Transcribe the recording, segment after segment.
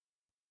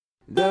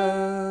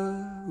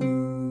The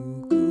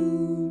Ukulele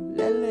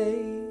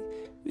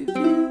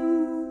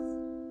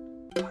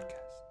Review Podcast.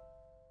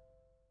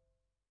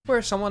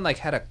 Where someone like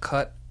had a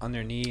cut on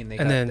their knee and they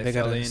got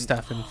a in.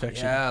 staph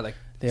infection. Yeah, like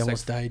they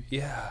almost died.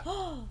 Yeah.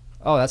 Oh,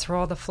 that's where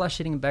all the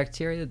flesh-eating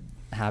bacteria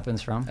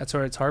happens from. That's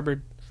where it's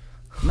harbored.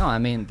 No, I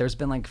mean, there's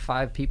been like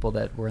 5 people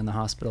that were in the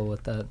hospital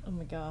with that. Oh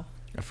my god.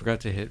 I forgot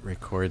to hit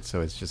record,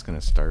 so it's just going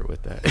to start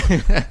with that.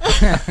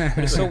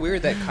 It's so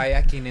weird that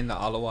kayaking in the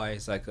Alawai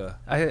is like a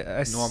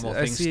normal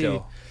thing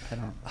still. I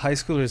don't. High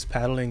schoolers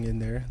paddling in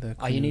there.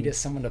 All you need is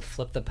someone to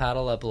flip the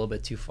paddle up a little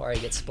bit too far. You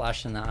get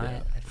splashed in the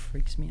eye. It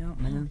freaks me out,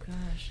 man. Oh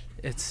gosh.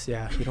 It's you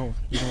don't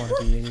want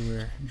to be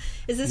anywhere.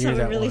 Is this near how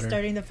we're that really water.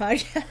 starting the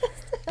podcast?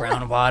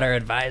 Brown water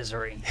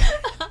advisory.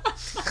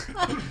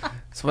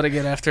 That's what I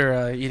get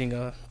after eating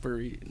a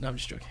burrito. No, I'm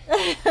just joking.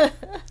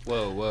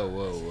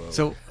 Whoa.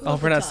 So,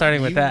 We're not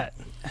starting with that.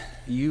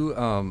 you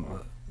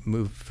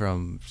moved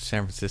from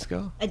San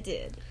Francisco? I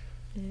did.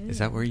 Is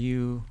that where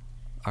you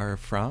are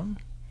from?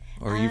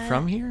 Or are you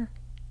from here?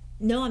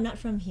 No, I'm not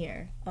from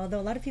here,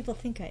 although a lot of people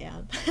think I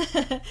am.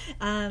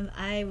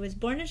 I was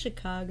born in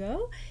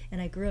Chicago,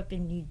 and I grew up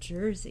in New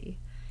Jersey,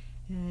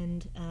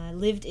 and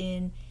lived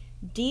in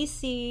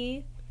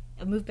D.C.,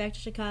 I moved back to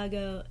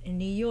Chicago and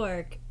New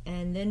York,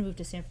 and then moved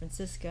to San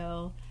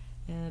Francisco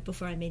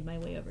before I made my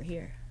way over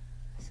here.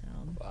 So,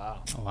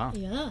 Wow. Oh, wow.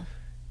 yeah,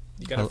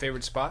 You got a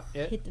favorite spot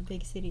yet? hit the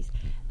big cities.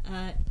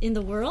 In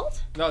the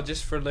world? No,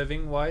 just for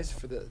living wise,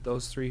 for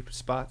those 3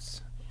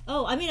 spots.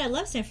 Oh, I mean, I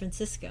love San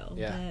Francisco.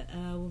 Yeah.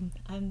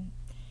 But,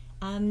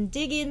 I'm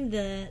digging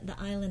the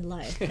island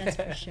life, that's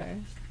for sure.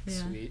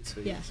 Yeah. Sweet.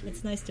 Yeah,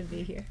 it's nice to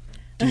be here.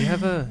 Do you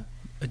have a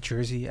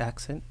Jersey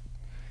accent?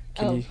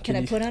 Can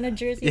I put on a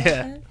Jersey Yeah.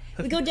 accent?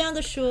 We go down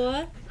the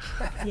shore.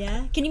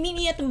 Yeah. Can you meet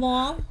me at the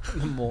mall?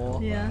 The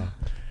mall. Yeah.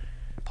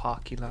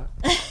 Parking lot.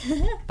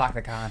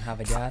 Bakakan, have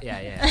a got?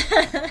 Yeah.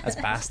 That's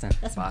Boston.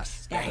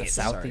 Boss. Dang it,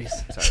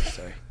 Southeast.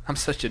 Sorry. I'm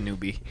such a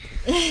newbie.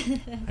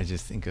 I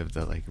just think of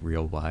the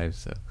Real Wives.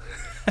 So,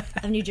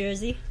 Of New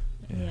Jersey.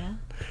 Yeah.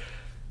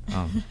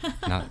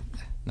 not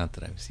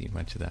that I've seen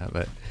much of that,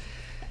 but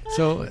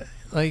so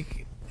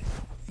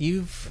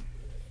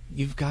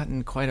you've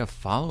gotten quite a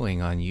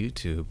following on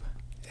YouTube,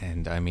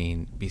 and I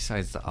mean,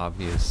 besides the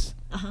obvious,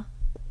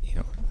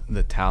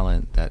 the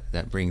talent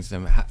that brings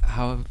them.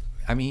 How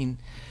I mean,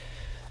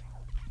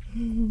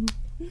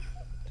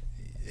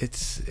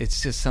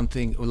 it's just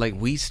something like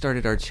we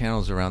started our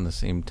channels around the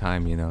same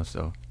time,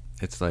 so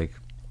it's like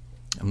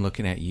I'm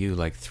looking at you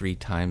 3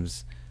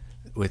 times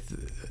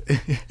with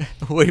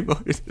way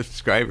more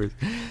subscribers.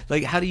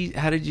 How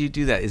did you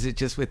do that? Is it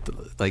just with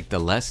the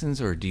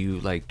lessons, or do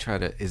you try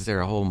to, is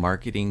there a whole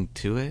marketing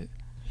to it?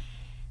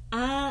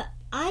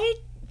 I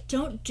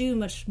don't do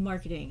much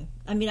marketing.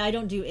 I mean, I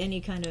don't do any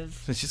kind of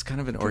So it's just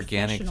kind of an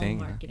organic thing.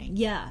 marketing.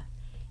 Yeah.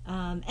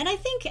 And I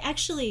think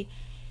actually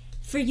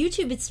for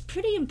YouTube it's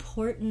pretty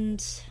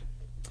important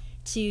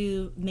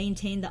to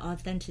maintain the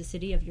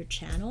authenticity of your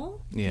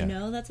channel. Yeah.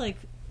 That's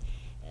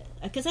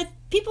because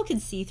people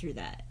can see through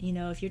that.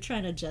 If you're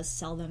trying to just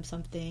sell them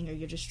something, or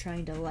you're just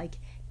trying to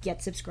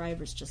get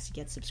subscribers just to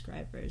get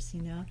subscribers.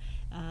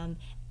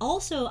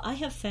 Also, I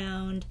have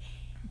found,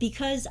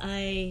 because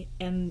I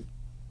am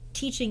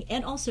teaching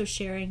and also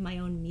sharing my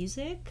own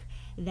music,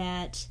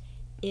 that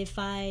if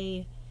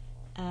I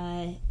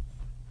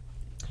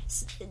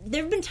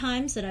there have been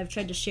times that I've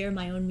tried to share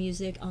my own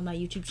music on my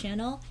YouTube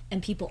channel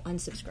and people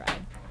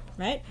unsubscribe,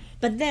 right?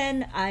 But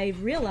then I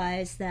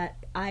realized that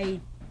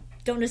I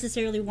don't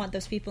necessarily want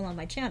those people on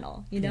my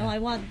channel. I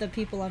want the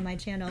people on my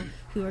channel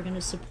who are going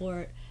to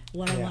support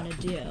what I want to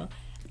do,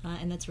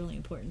 and that's really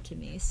important to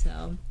me.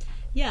 So,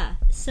 yeah.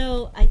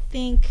 So I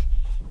think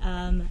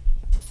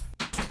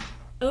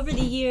over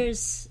the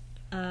years,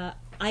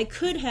 I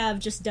could have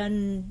just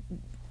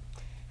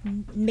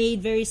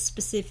made very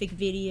specific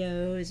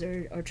videos,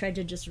 or tried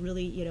to just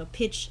really,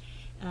 pitch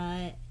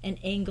an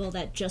angle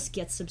that just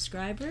gets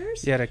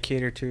subscribers. You had to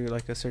cater to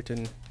a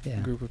certain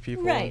group of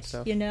people, right?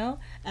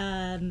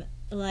 And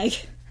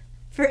stuff.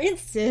 For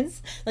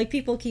instance,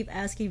 people keep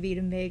asking me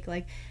to make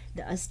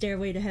a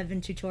Stairway to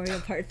Heaven tutorial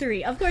part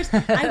 3. Of course,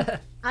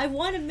 I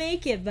want to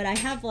make it, but I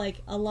have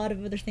a lot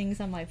of other things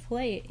on my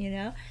plate,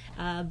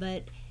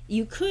 But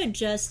you could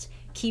just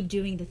keep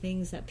doing the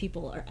things that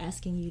people are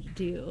asking you to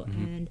do,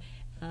 and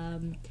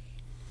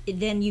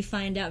then you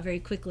find out very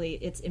quickly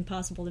it's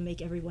impossible to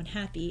make everyone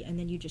happy, and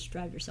then you just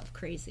drive yourself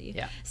crazy.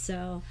 Yeah.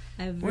 So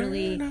I've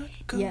really, We're not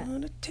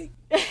gonna take.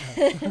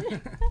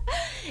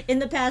 in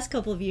the past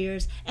couple of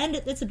years, and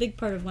it's a big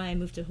part of why I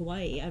moved to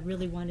Hawaii, I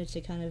really wanted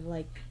to kind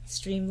of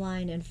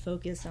streamline and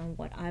focus on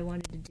what I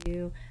wanted to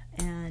do,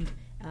 and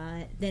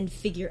then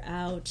figure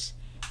out,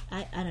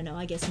 I don't know,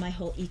 I guess my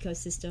whole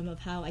ecosystem of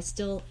how I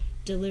still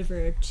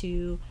deliver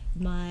to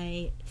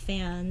my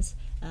fans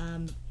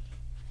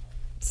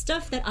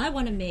stuff that I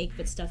want to make,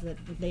 but stuff that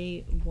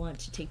they want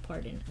to take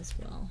part in as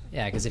well.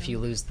 Yeah, because if you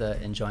lose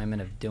the enjoyment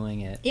of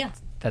doing it,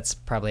 that's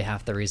probably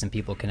half the reason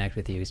people connect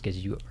with you, is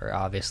because you are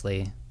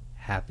obviously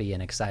happy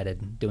and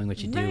excited doing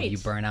what you do. Right. You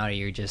burn out, or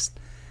you're just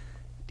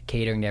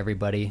catering to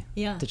everybody.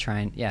 Yeah. To try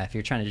and if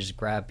you're trying to just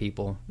grab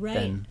people, right?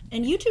 Then...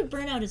 And YouTube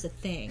burnout is a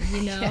thing,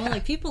 you know.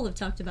 Like people have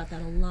talked about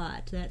that a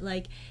lot. That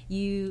like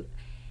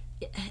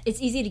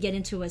it's easy to get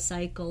into a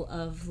cycle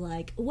of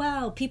like,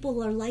 wow,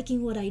 people are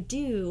liking what I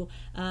do,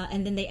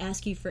 and then they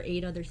ask you for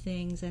 8 other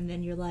things, and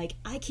then you're like,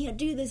 I can't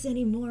do this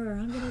anymore.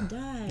 I'm gonna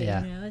die.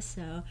 Yeah. You know.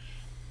 So.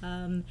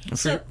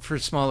 For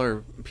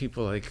smaller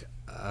people like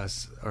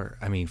us, or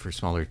I mean for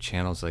smaller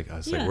channels like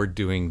us, like we're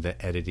doing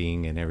the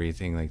editing and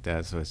everything like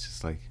that, so it's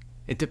just like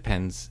it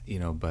depends, you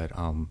know, but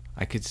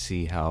I could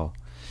see how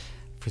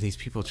for these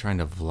people trying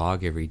to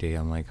vlog every day,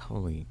 I'm like,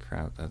 holy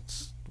crap,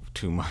 that's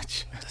too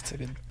much.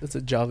 That's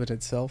a job in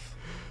itself.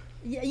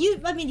 Yeah, you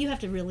have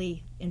to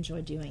really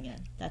enjoy doing it.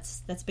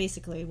 That's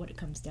basically what it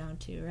comes down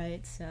to,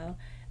 right? So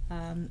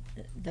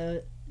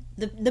the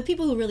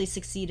people who really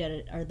succeed at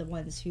it are the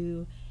ones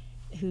who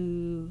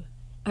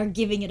are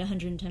giving it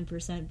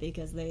 110%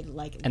 because they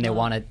like it. And they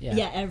want it,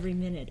 every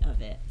minute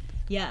of it.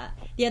 Yeah.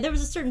 There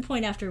was a certain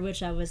point after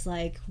which I was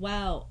like,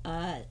 wow,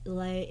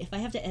 like if I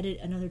have to edit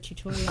another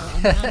tutorial,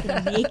 I'm not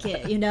gonna make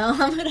it. You know,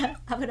 I'm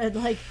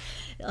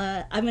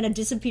gonna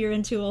disappear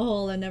into a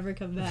hole and never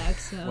come back.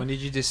 So when did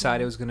you decide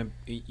it was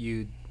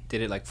you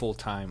did it like full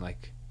time,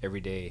 like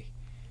every day?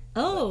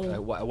 Oh,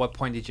 at what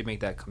point did you make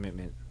that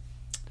commitment?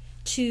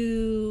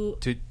 To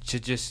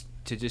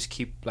just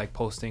keep like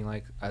posting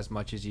like as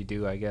much as you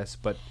do, I guess.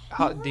 But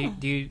how do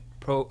you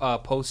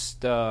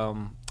post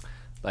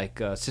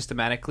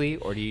systematically,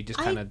 or do you just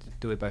kind of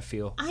do it by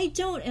feel? I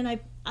don't, and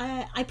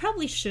I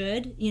probably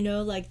should. You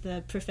know, like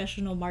the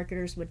professional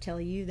marketers would tell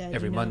you that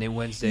every Monday,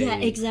 Wednesday. Yeah,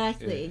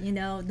 exactly. You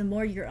know, the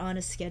more you're on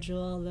a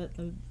schedule,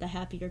 the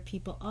happier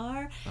people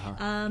are.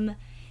 Uh-huh.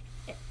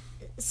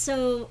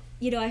 So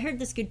you know, I heard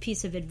this good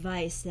piece of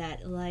advice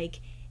that like.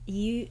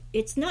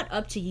 It's not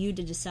up to you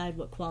to decide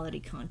what quality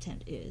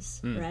content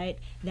is, right?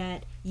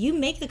 That you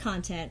make the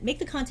content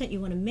you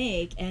want to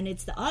make, and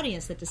it's the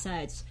audience that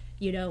decides,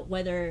 you know,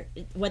 whether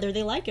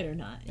they like it or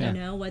not, you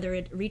know, whether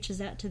it reaches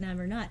out to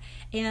them or not.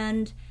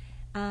 And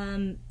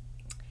with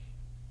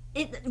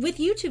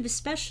YouTube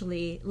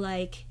especially,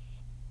 like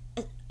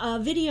a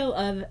video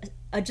of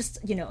just,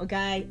 you know, a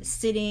guy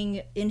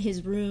sitting in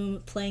his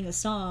room playing a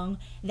song,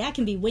 that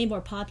can be way more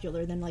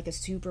popular than like a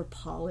super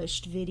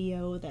polished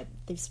video that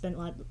they've spent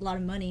a lot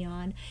of money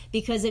on,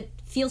 because it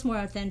feels more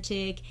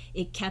authentic,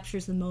 it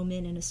captures the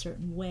moment in a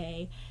certain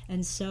way.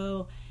 And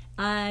so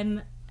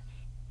I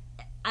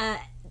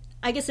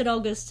guess it all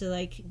goes to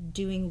like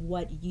doing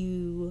what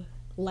you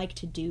like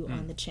to do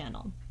on the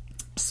channel.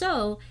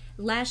 So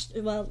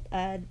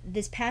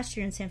this past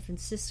year in San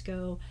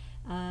Francisco,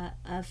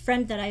 a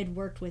friend that I had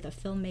worked with, a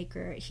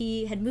filmmaker,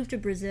 he had moved to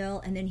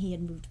Brazil and then he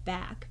had moved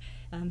back.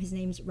 His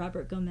name's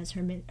Robert Gomez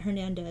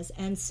Hernandez,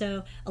 and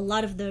so a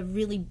lot of the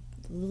really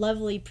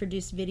lovely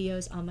produced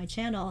videos on my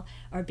channel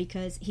are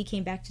because he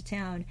came back to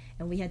town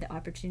and we had the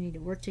opportunity to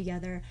work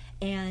together.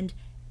 And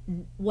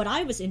what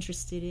I was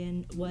interested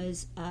in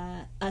was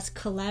us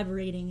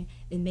collaborating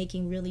in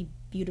making really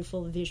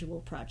beautiful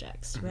visual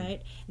projects,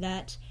 right?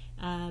 That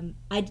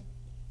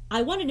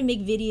I wanted to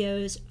make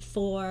videos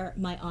for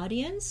my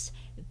audience,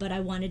 but I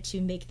wanted to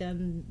make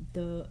them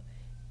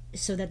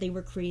so that they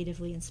were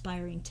creatively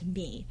inspiring to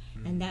me.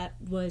 And that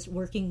was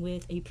working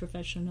with a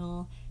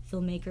professional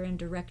filmmaker and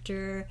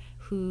director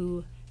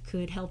who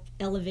could help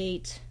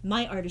elevate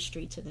my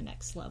artistry to the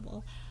next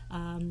level.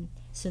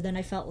 So then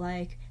I felt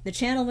like the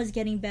channel was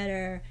getting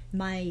better,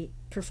 my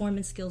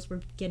performance skills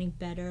were getting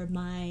better,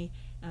 my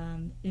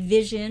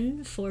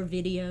vision for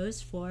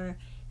videos, for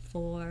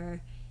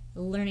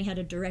learning how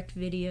to direct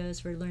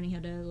videos, for learning how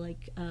to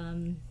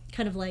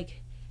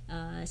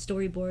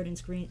storyboard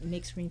and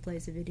make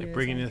screenplays of videos. Like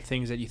bringing the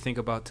things that you think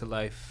about to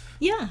life.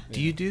 Yeah.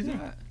 Do you do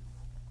that?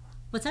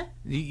 What's that?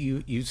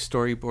 You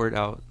storyboard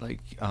out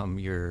like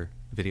your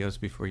videos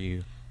before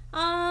you?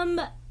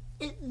 The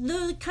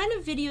kind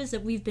of videos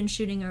that we've been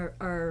shooting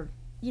are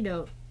you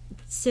know,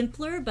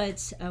 simpler,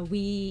 but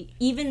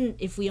even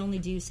if we only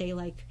do say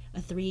like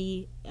a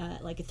three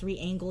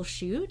angle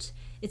shoot,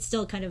 it's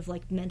still kind of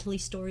like mentally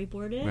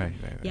storyboarded. Right.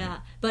 Yeah,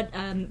 but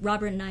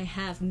Robert and I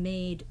have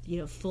made, you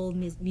know, full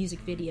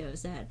music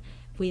videos that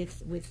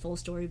with full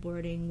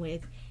storyboarding,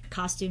 with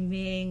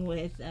costuming,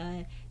 with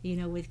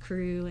with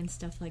crew and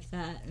stuff like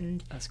that.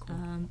 And that's cool.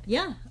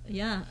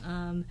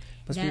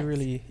 Must be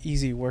really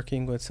easy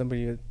working with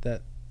somebody with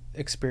that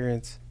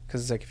experience,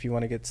 because it's like if you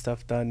want to get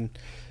stuff done,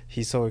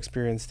 he's so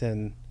experienced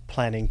in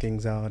planning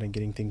things out and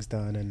getting things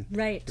done and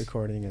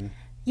recording and.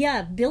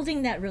 Yeah,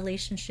 building that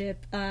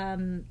relationship,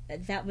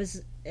 that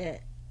was,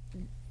 I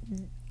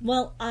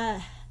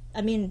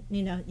mean,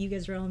 you know, you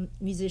guys are all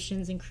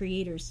musicians and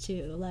creators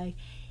too. Like,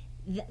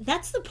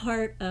 that's the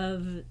part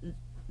of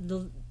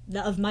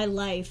of my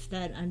life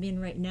that I'm in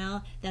right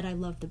now that I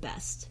love the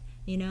best.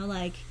 You know,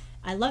 like,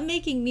 I love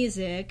making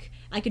music.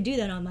 I could do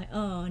that on my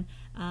own.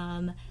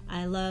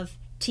 I love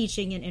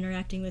teaching and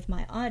interacting with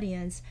my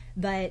audience,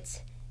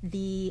 but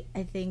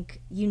I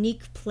think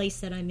unique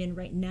place that I'm in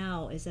right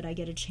now is that I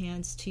get a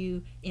chance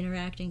to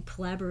interact and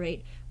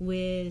collaborate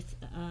with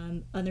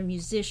other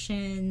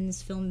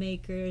musicians,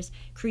 filmmakers,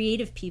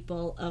 creative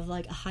people of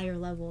like a higher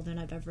level than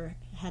I've ever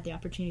had the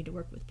opportunity to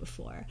work with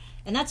before,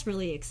 and that's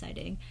really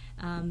exciting.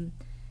 I am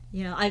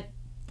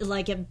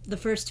the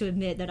first to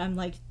admit that I'm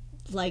like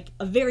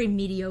a very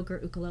mediocre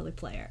ukulele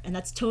player, and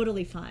that's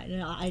totally fine.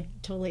 I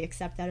totally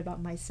accept that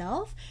about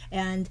myself,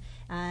 and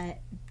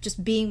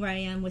just being where I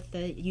am with the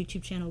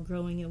YouTube channel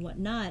growing and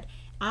whatnot,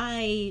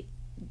 I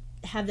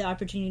have the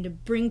opportunity to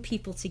bring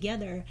people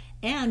together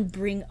and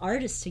bring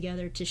artists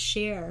together to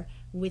share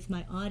with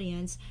my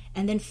audience,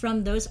 and then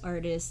from those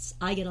artists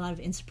I get a lot of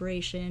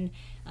inspiration,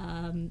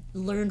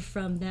 learn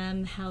from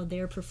them how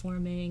they're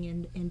performing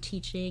and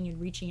teaching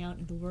and reaching out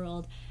in the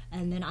world,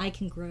 and then I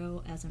can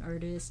grow as an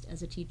artist,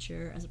 as a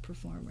teacher, as a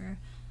performer.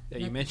 Yeah,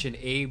 you mentioned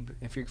Abe.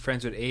 If you're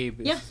friends with Abe,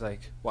 it's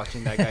like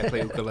watching that guy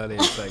play ukulele.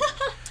 It's like,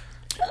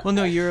 well,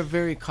 no, you're a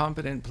very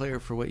competent player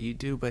for what you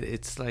do, but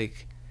it's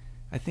like,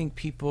 I think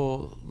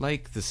people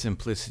like the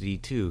simplicity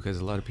too, because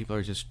a lot of people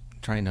are just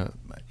trying to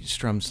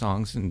strum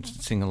songs and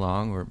sing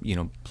along, or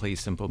play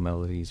simple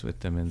melodies with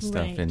them and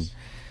stuff. Right. And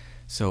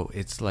so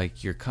it's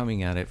like you're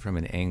coming at it from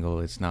an angle.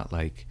 It's not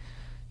like,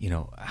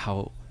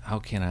 how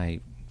can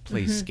I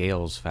play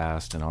scales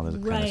fast and all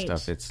that kind of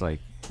stuff. It's like,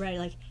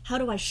 like, how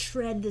do I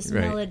shred this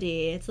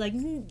melody? It's like,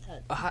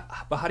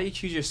 but how do you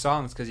choose your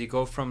songs? Because you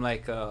go from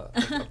like a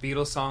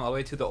Beatles song all the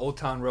way to the Old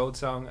Town Road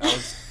song.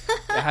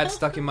 I had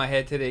stuck in my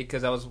head today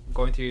because I was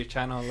going through your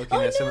channel and looking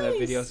at some of the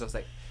videos. I was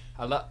like,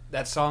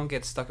 that song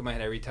gets stuck in my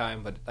head every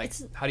time. But like,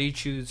 how do you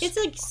choose? It's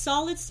a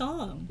solid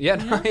song. Yeah,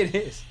 no, it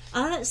is.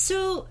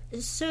 So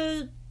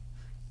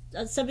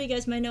some of you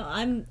guys might know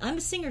I'm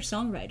a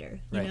singer-songwriter.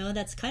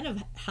 That's kind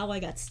of how I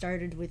got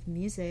started with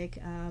music,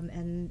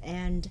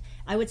 and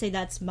I would say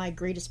that's my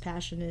greatest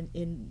passion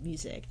in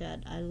music.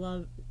 That I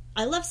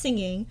love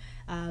singing,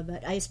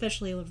 but I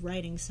especially love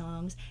writing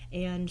songs.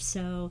 And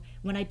so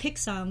when I pick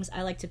songs,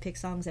 I like to pick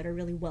songs that are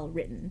really well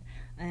written.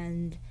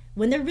 And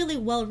when they're really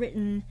well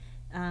written,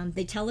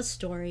 they tell a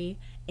story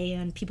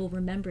and people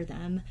remember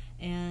them.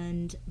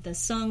 And the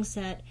songs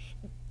that,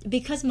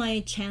 because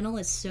my channel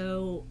is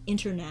so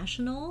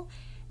international,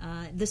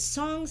 the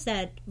songs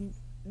that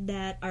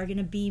are going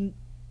to be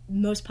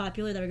most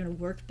popular, that are going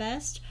to work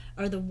best,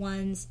 are the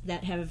ones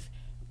that have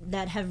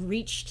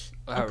reached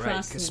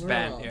across the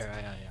world.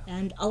 Yeah.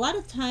 And a lot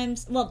of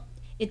times,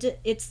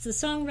 it's the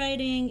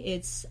songwriting,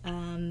 it's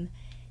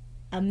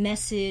a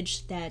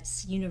message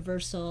that's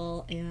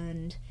universal,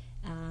 and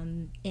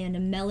a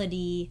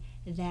melody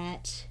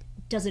that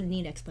doesn't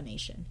need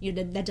explanation.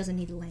 That doesn't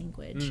need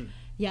language.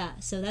 Yeah,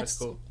 so that's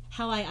cool.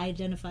 How I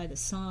identify the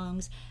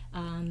songs.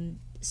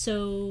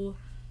 So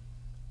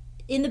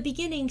in the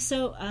beginning,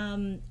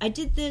 I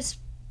did this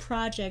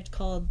project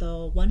called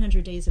the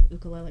 100 Days of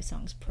Ukulele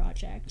Songs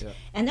project. Yeah.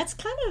 And that's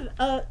kind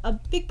of a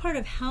big part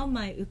of how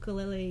my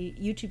ukulele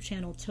YouTube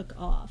channel took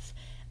off.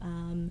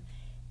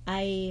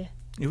 It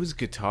was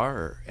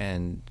guitar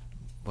and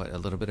a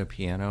little bit of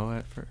piano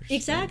at first.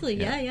 Exactly,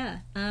 yeah.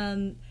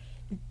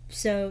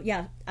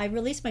 I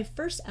released my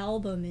first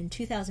album in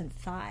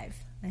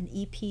 2005, an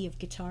EP of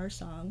guitar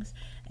songs,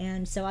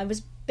 and so I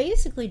was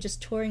basically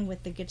just touring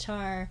with the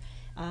guitar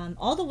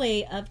all the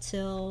way up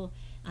till,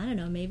 I don't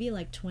know, maybe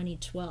like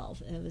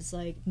 2012. It was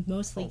like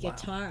mostly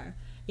guitar,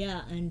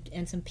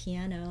 and some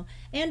piano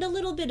and a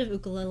little bit of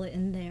ukulele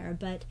in there,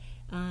 but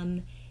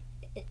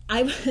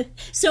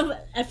so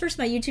at first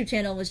my YouTube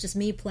channel was just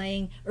me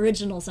playing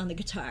originals on the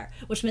guitar,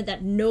 which meant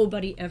that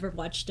nobody ever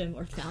watched them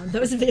or found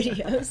those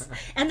videos.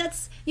 And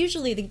that's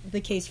usually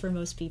the case for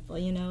most people.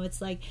 It's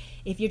like,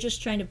 if you're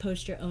just trying to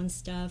post your own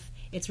stuff,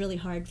 it's really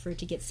hard for it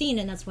to get seen,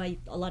 and that's why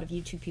a lot of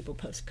YouTube people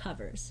post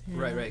covers.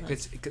 Right.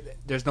 Because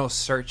there's no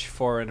search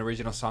for an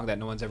original song that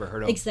no one's ever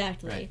heard of.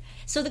 Exactly. Right.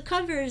 So the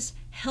covers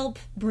help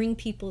bring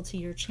people to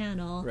your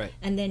channel,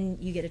 and then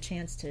you get a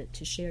chance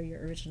to share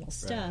your original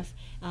stuff.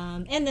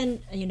 Right. And then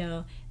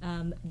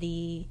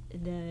the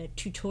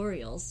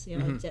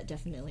tutorials that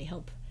definitely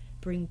help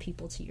bring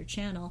people to your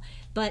channel.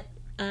 But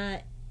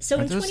so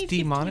are in those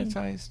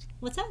demonetized?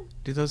 What's that?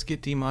 Do those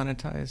get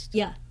demonetized?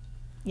 Yeah,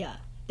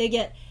 they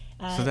get.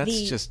 So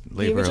that's just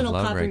labor of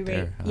love right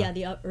there. Huh? Yeah,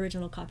 the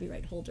original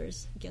copyright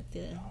holders get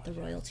the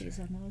royalties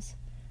on those.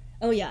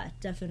 Oh yeah,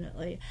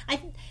 definitely.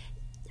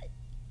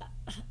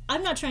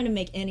 I'm not trying to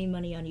make any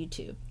money on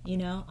YouTube.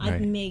 I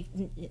make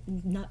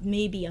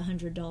maybe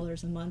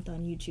 $100 a month on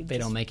YouTube. They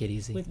don't make it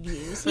easy with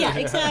views. Yeah,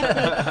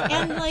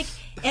 exactly.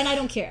 and I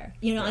don't care.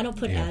 I don't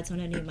put ads on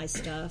any of my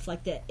stuff.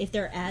 Like if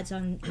there are ads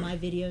on my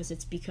videos,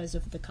 it's because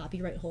of the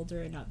copyright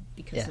holder and not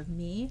because of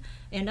me.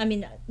 And I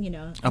mean,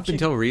 up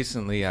until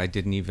recently, I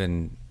didn't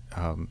even,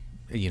 I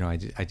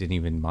didn't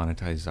even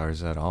monetize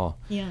ours at all.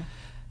 Yeah.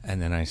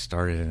 And then I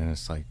started, and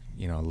it's like,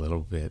 a little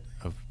bit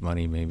of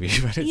money maybe,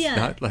 but it's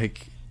not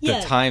like the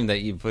time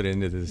that you put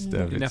into this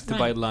stuff. Enough to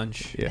buy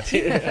lunch.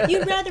 Yeah.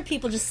 You'd rather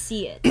people just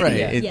see it. Right.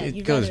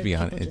 It goes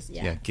beyond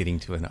it. Getting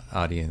to an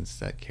audience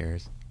that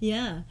cares.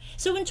 Yeah.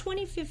 So in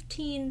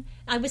 2015,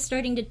 I was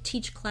starting to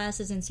teach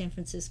classes in San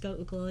Francisco,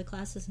 ukulele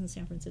classes in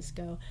San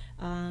Francisco,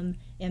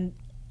 and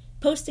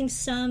posting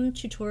some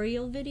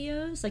tutorial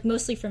videos, like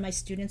mostly for my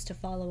students to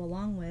follow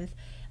along with.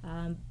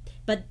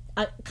 But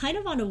kind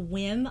of on a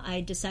whim,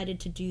 I decided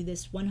to do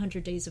this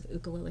 100 Days of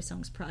Ukulele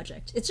Songs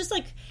project. It's just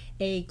like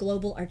a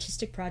global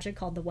artistic project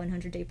called the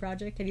 100 Day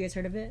Project. Have you guys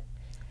heard of it?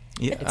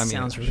 Yeah, it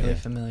sounds really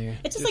familiar.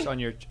 It's just like on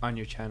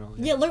your channel.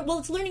 Yeah, well,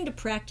 it's learning to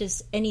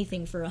practice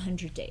anything for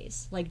 100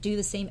 days. Like do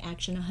the same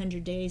action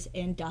 100 days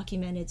and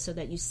document it so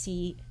that you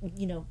see,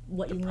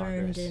 what you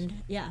learned, and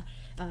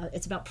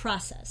it's about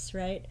process,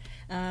 right?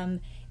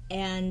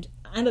 And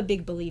I'm a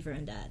big believer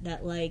in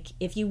that like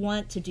if you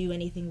want to do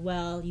anything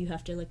well, you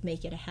have to like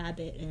make it a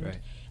habit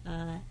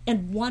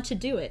and want to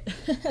do it.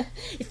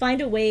 You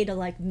find a way to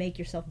like make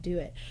yourself do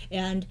it.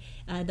 And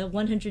the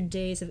 100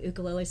 Days of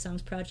Ukulele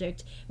Songs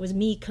project was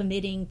me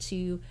committing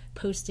to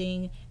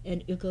posting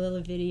an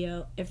ukulele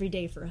video every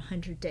day for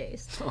 100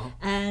 days. Oh.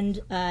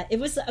 And it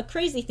was a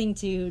crazy thing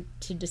to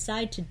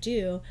decide to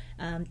do.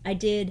 I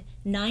did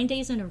 9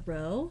 days in a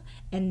row,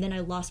 and then I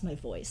lost my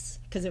voice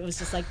because it was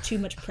just like too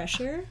much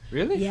pressure.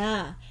 Really?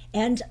 Yeah.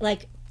 And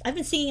like I've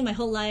been singing my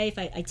whole life.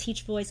 I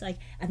teach voice. Like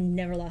I've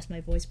never lost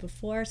my voice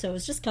before, so it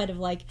was just kind of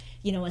like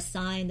a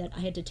sign that I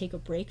had to take a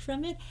break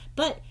from it.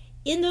 But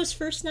in those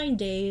first 9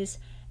 days,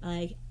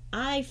 like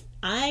I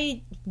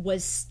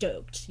was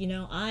stoked.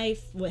 I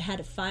had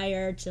a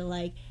fire to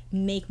like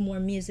make more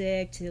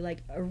music, to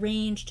like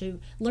arrange, to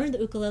learn the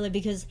ukulele,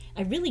 because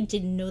I really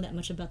didn't know that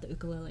much about the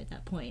ukulele at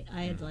that point.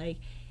 I had like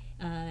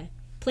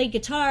played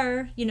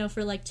guitar,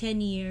 for like 10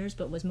 years,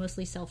 but was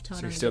mostly self-taught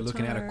on guitar. So you're still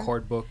looking at a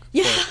chord book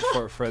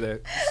for the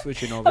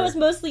switching over. I was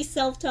mostly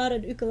self-taught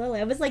on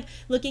ukulele. I was like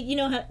looking,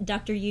 how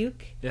Dr.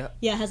 Uke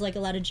has like a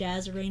lot of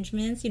jazz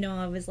arrangements.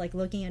 I was like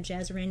looking at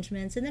jazz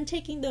arrangements and then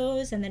taking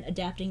those and then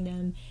adapting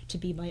them to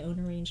be my own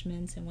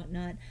arrangements and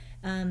whatnot.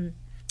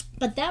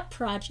 But that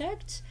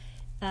project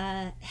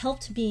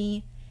helped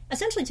me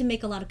essentially to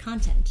make a lot of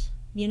content,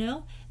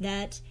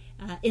 that...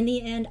 in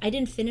the end, I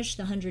didn't finish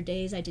the 100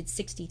 days. I did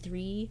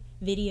 63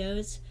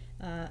 videos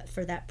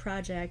for that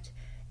project.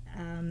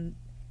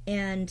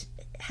 And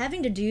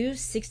having to do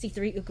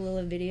 63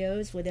 ukulele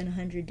videos within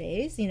 100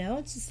 days,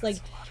 it's just like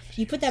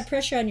you put that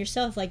pressure on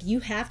yourself. Like you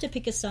have to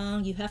pick a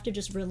song. You have to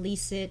just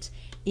release it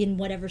in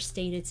whatever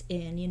state it's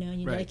in,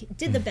 and you like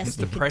did the best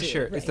you could do.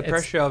 Right. It's the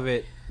pressure of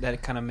it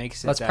that kind of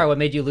makes it. That's probably what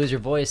made you lose your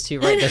voice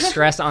too, right? The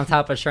stress on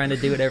top of trying to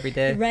do it every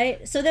day.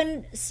 Right.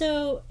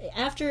 So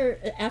after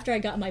I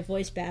got my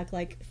voice back,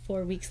 like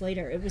 4 weeks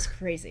later, it was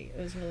crazy.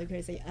 It was really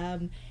crazy.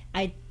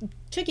 I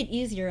took it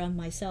easier on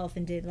myself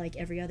and did like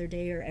every other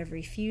day or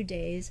every few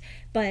days,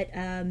 but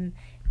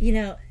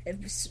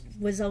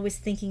was always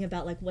thinking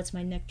about like what's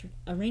my next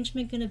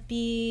arrangement going to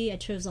be. I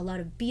chose a lot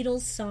of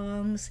Beatles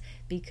songs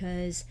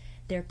because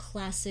they're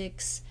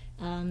classics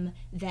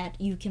that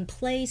you can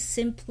play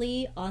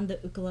simply on the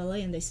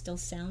ukulele and they still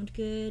sound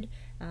good.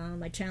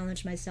 I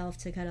challenged myself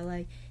to kind of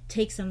like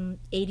take some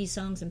 80s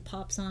songs and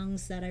pop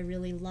songs that I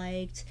really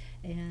liked,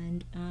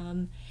 and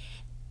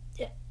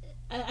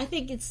I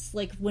think it's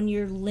like when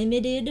you're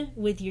limited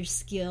with your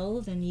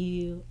skill, then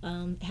you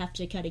have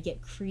to kind of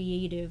get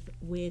creative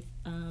with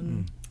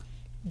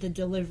the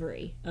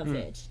delivery of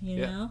it, you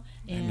know?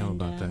 And, I know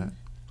about that.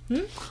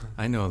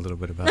 I know a little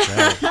bit about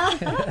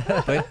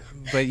that.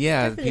 but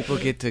yeah, definitely. People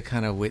get to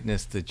kind of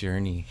witness the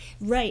journey.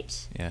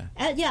 Right. Yeah.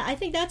 Yeah, I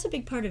think that's a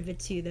big part of it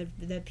too,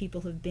 that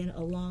people have been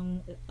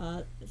along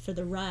for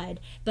the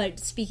ride. But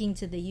speaking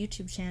to the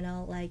YouTube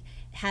channel, like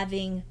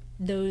having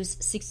those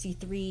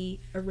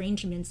 63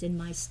 arrangements in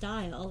my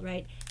style,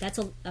 right? That's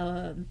a lot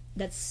of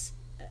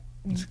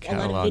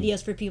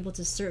videos for people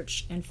to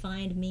search and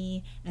find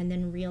me, and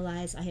then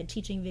realize I had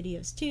teaching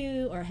videos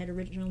too, or I had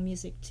original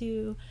music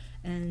too,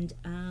 and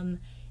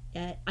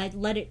I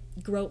let it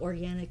grow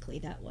organically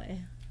that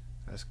way.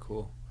 That's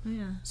cool.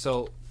 Yeah.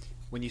 So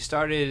when you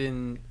started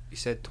in, you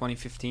said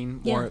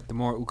 2015, the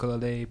more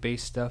ukulele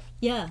based stuff.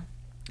 Yeah.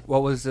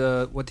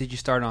 What did you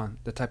start on?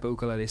 The type of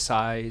ukulele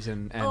size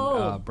and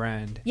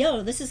brand?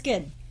 Yo, this is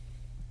good.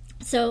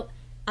 So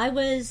I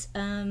was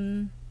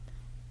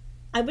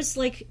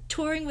like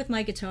touring with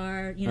my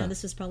guitar.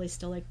 This was probably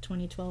still like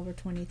 2012 or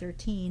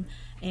 2013,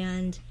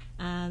 and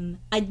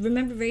I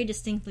remember very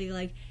distinctly,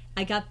 like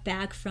I got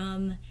back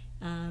from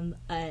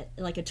a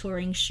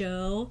touring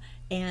show,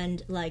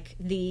 and like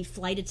the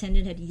flight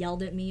attendant had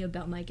yelled at me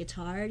about my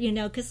guitar,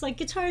 because like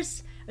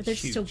guitars, they're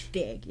so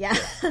big,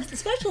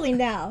 especially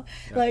now,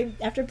 like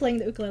after playing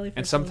the ukulele for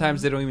and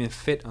sometimes they don't even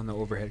fit on the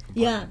overhead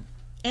compartment.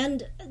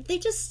 And they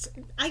just,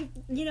 I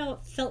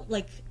felt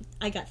like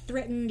I got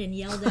threatened and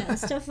yelled at and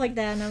stuff like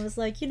that, and I was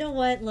like, you know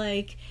what,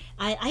 like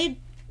I had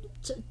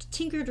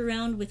tinkered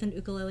around with an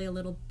ukulele a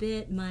little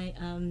bit. My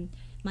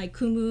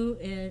Kumu,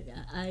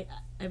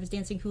 I was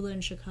dancing hula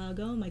in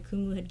Chicago. My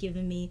kumu had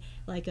given me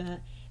like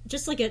a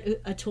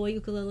toy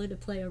ukulele to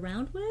play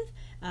around with,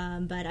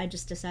 but I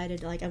just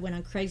decided, like, I went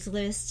on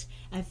Craigslist.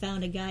 I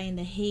found a guy in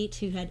the Haight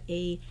who had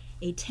a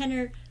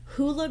tenor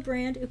hula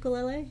brand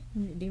ukulele.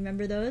 Do you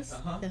remember those?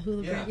 The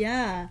hula brand?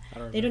 Yeah.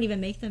 They don't even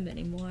make them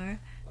anymore.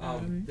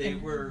 They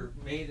were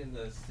made in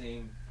the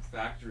same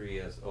factory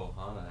as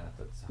Ohana at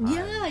the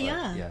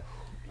time.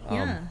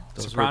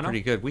 Those Soprano? were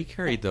pretty good. We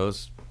carried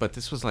those, but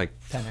this was like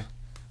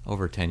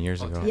over 10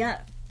 years ago.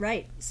 Yeah,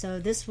 right. So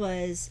this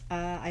was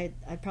I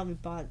probably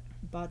bought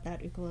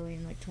that ukulele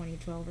in like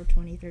 2012 or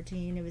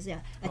 2013. It was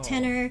a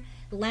tenor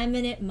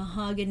laminate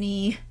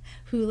mahogany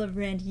hula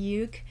brand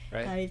uke.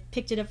 Right. I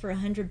picked it up for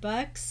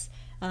 $100.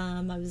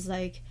 I was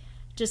like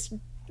just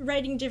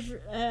writing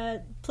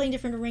playing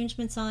different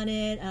arrangements on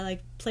it. I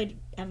like played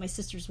at my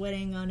sister's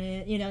wedding on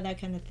it, that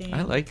kind of thing.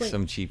 I like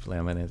some cheap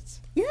laminates.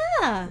 Yeah.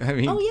 I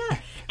mean,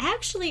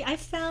 actually, I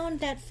found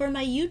that for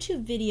my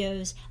YouTube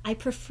videos, I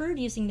preferred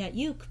using that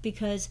uke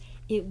because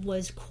it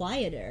was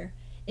quieter.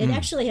 It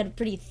actually had a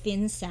pretty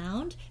thin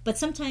sound, but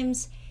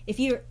sometimes if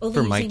you're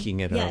only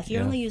miking it up, if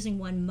you're only using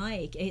one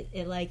mic,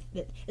 it like,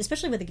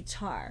 especially with a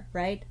guitar,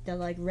 right? The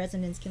like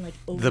resonance can like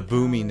overpower the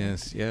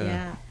boominess,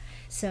 yeah.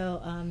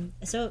 So I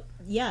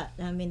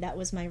mean, that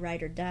was my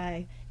ride or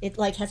die. It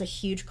like has a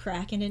huge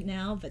crack in it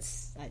now, but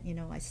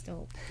I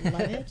still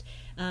love it.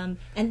 And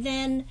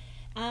then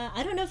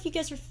I don't know if you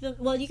guys are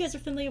you guys are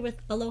familiar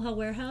with Aloha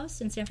Warehouse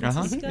in San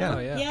Francisco.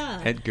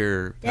 Yeah.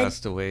 Edgar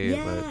passed away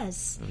a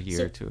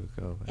year or two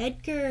ago.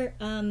 Edgar,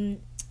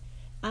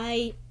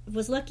 I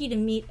was lucky to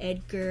meet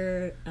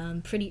Edgar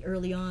pretty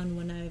early on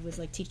when I was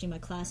like teaching my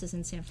classes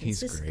in San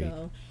Francisco. He's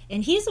great.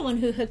 And he's the one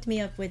who hooked me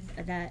up with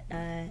that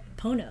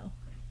Pono.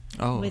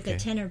 With a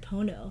tenor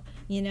Pono,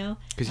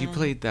 Because you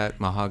played that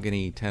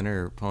mahogany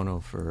tenor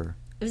Pono for...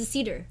 It was a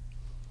cedar.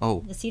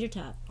 Oh. A cedar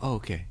top. Oh,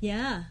 okay.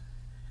 Yeah.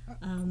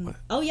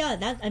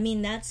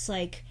 That's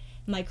like...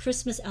 My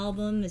Christmas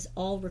album is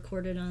all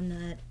recorded on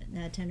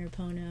that tenor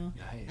Pono.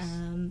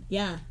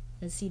 Nice.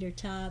 A cedar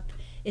top.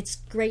 It's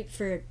great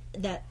for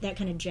that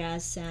kind of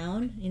jazz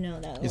sound,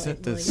 That, is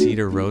that the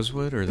cedar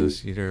rosewood or the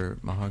cedar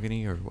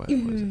mahogany or what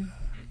was it?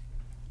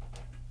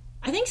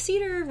 I think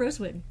cedar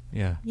rosewood.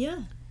 Yeah. Yeah.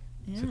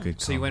 It's a good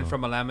So you went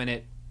from a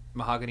laminate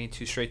mahogany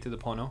to straight to the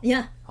Pono?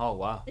 Yeah. Oh,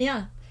 wow.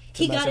 Yeah. It's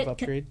a massive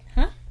upgrade.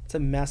 Huh? It's a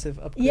massive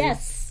upgrade.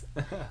 Yes.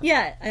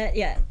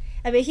 Yeah.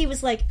 I mean, he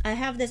was like, I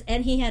have this,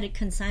 and he had a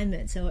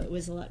consignment, so it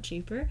was a lot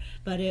cheaper.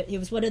 But it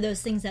was one of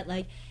those things that,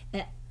 like,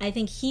 I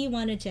think he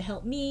wanted to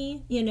help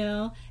me,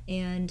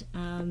 and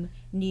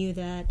knew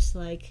that,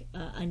 like,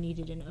 I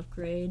needed an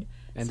upgrade.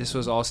 And this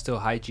was all still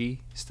high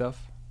G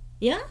stuff?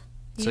 Yeah.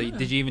 So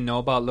did you even know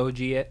about low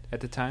G at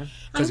the time?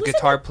 Because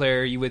guitar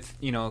player, you would,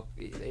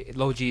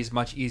 low G is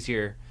much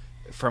easier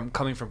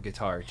coming from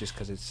guitar, just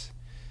because it's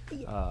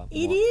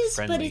it is,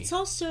 friendly. but it's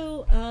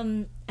also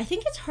I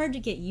think it's hard to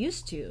get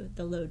used to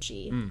the low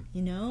G.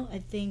 I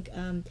think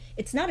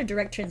it's not a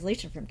direct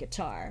translation from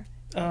guitar.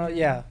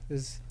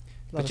 There's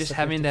but just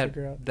having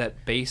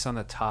that bass on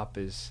the top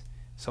is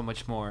so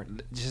much more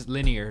just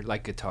linear,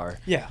 like guitar.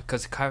 Yeah.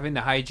 Because having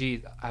the high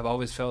G, I've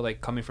always felt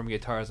like coming from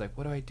guitar, I was like,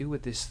 what do I do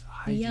with this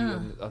high G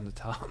on the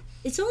top?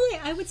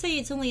 I would say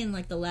it's only in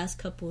like the last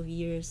couple of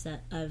years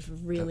that I've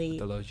really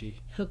the low G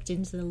hooked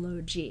into the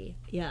low G.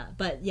 Yeah,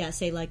 but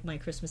say like my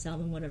Christmas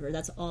album, whatever,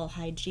 that's all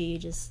high G.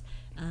 Just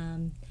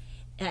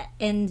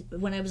and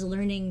when I was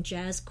learning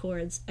jazz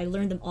chords, I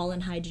learned them all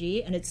in high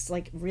G, and it's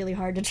like really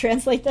hard to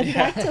translate them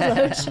back to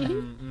low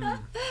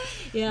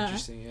G.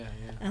 Interesting.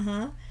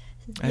 Yeah.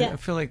 I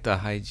feel like the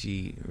high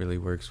G really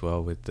works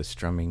well with the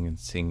strumming and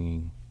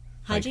singing.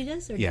 High G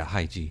does? Or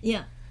high G.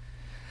 Yeah.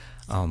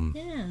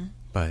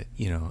 But,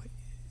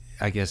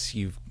 I guess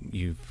you've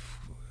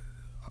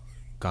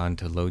gone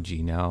to low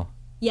G now.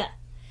 Yeah.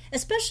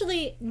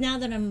 Especially now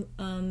that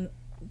I'm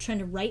trying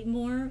to write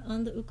more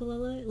on the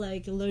ukulele,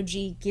 like low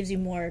G gives you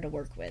more to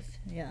work with.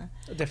 Yeah.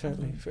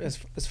 Definitely.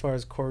 As far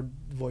as chord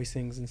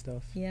voicings and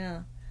stuff.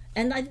 Yeah.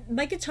 And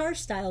my guitar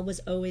style was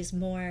always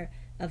more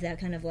of that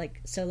kind of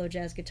like solo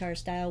jazz guitar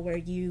style where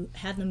you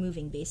have the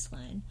moving bass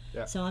line.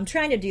 Yeah. So I'm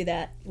trying to do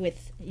that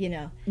with,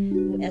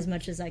 as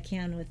much as I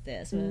can with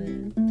this.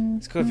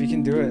 It's cool if you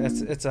can do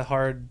it. It's a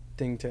hard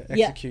thing to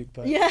execute,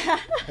 but I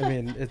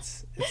mean,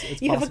 it's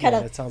you possible. Have a kind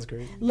of it sounds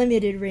great.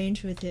 Limited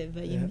range with it,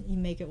 but you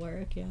make it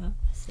work,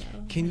 So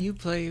can you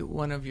play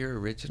one of your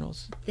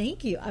originals?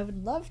 Thank you. I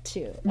would love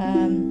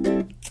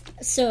to.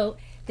 So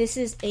this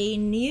is a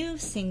new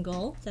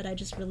single that I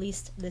just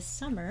released this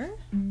summer.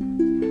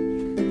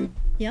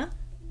 Yeah?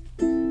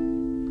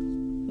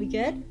 We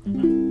good?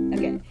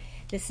 Okay.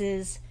 This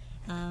is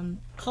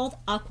called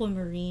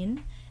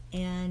Aquamarine,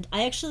 and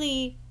I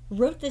actually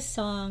wrote this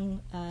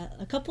song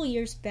a couple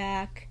years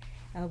back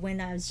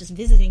when I was just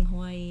visiting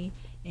Hawaii,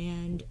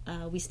 and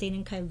we stayed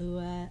in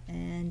Kailua,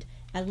 and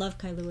I love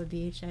Kailua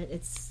Beach.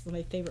 It's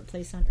my favorite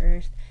place on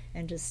earth,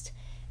 and just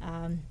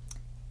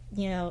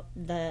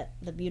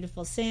the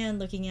beautiful sand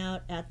looking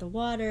out at the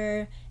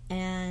water,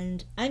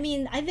 And I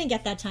mean, I think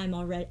at that time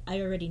I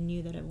already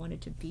knew that I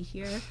wanted to be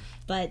here,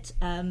 but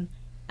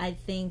I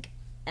think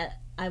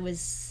I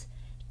was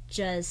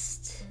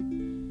just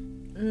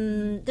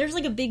there's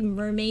like a big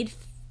mermaid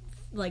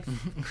like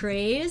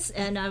craze,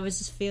 and I was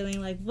just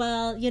feeling like,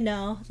 well, you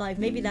know, like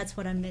maybe that's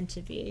what I'm meant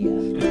to be.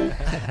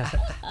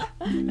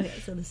 Okay,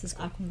 so this is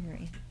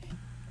Aquamarine.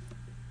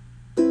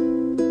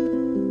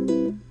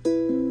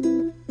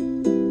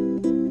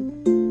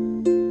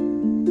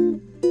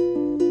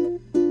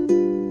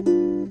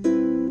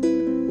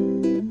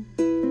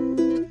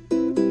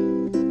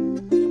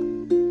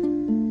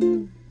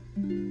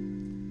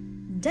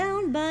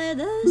 Down by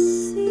the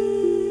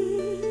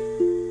sea,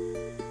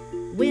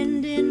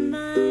 wind in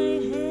my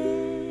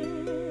hair,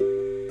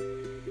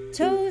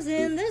 toes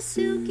in the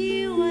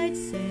silky white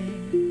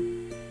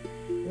sand,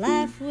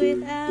 laugh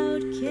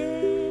without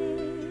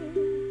care,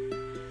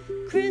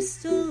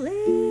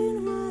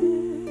 crystalline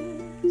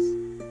waters,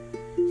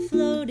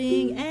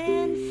 floating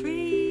and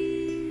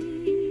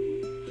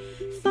free.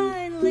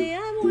 Finally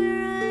I'm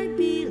where I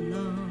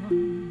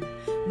belong,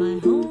 my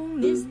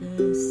home is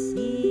the sea.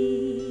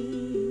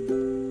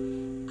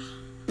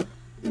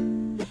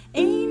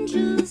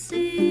 Angels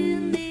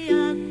in the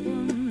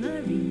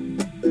aquamarine,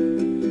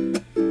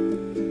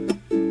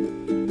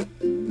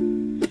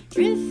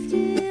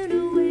 drifting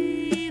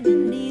away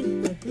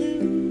beneath the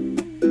blue,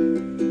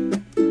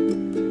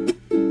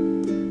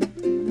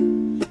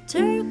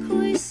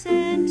 turquoise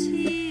and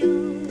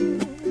teal.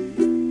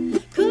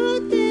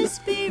 Could this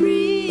be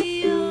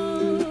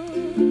real?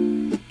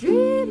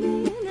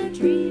 Dreaming a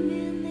dream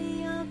in the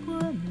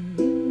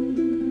aquamarine.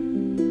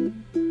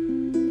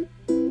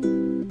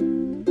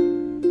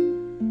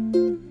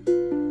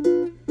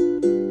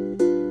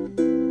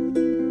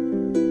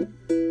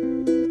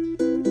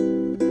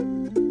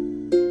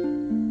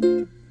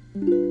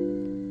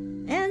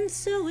 And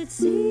so it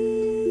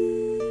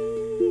seems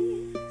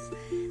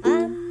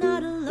I'm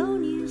not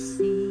alone, you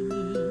see.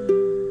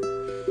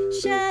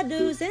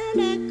 Shadows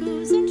and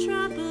echoes and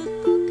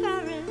tropical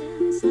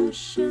currents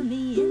usher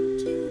me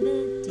into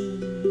the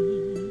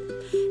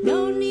deep.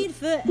 No need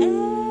for air,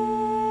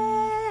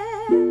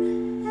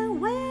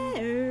 and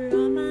where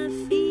are my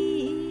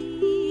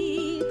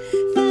feet?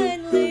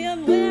 Finally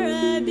I'm where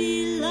I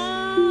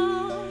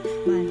belong,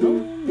 my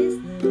home is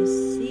the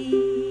sea.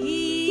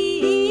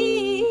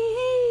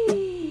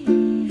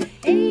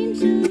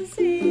 Angels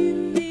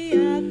in the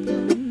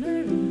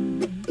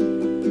aquamarine,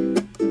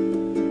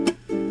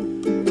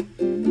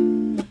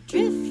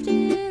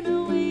 drifting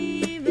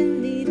away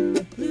beneath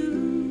the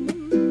blue,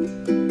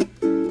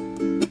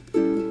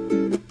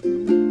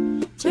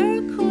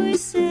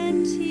 turquoise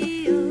and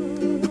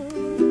teal.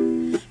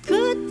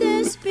 Could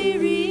this be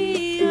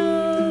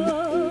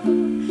real?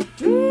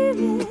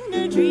 Dreaming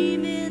a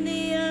dream in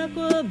the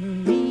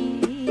aquamarine.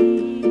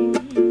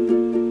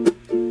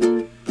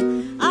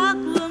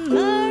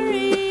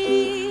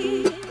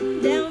 Aquamarine,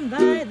 down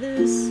by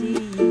the sea.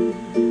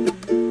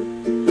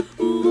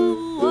 Whoa,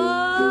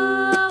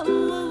 whoa,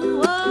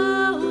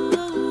 whoa,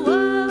 whoa,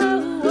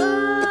 whoa, whoa.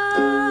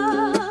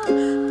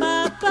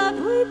 Papa,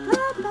 boy,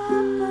 papa,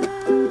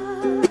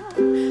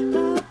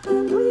 papa,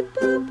 boy,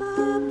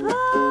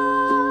 papa,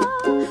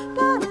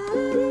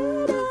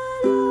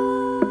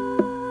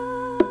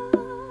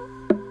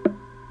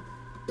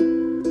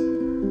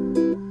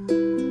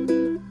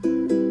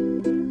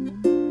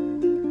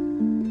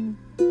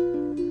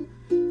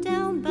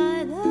 down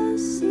by the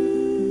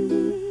sea,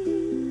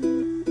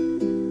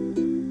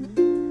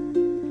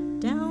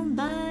 down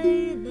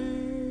by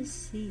the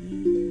sea.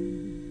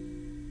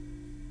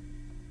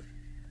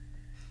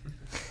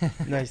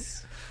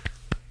 Nice.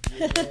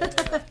 I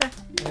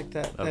like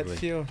that Lovely.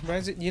 feel.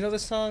 Reminds you know the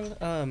song?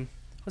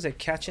 Was it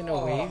Catching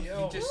a Wave?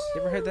 You just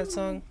You ever heard that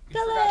song?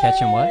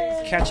 Catching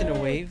what? Catching a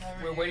Wave.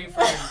 we're waiting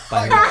for him.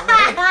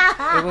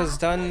 It was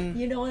done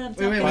You know what I'm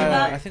talking by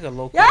about? I think a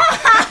local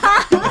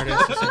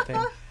artist or something.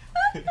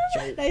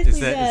 Nicely Is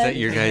that done.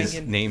 your guys'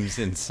 names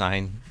in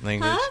sign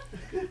language?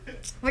 Huh?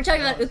 We're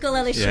talking about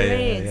ukulele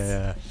charades.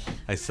 Yeah.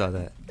 I saw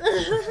that.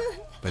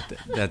 But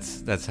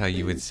that's how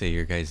you would say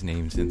your guys'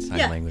 names in sign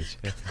Yeah. language.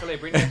 Kale,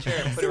 bring that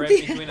chair and put it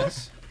right between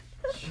us.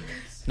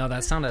 No,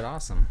 that sounded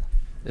awesome.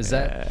 Is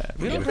that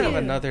We don't Thank have you.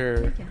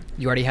 another.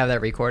 you already have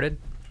that recorded?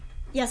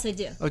 Yes, I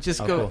do. Oh,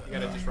 just Oh, go. cool. You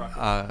gotta just rock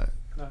it.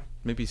 No.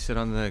 Maybe sit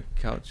on the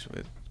couch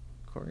with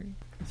Corey.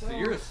 So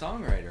you're a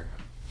songwriter,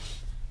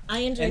 I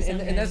enjoy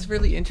and that's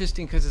really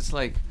interesting because it's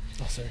like,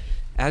 Oh, sorry.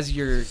 as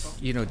you're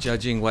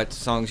judging what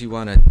songs you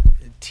want to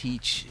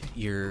teach,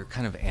 you're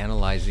kind of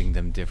analyzing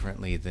them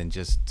differently than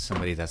just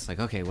somebody that's like,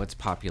 okay, what's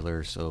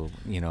popular? So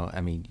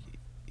I mean,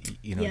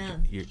 Yeah.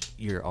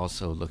 you're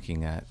also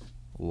looking at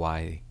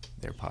why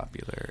they're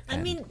popular. I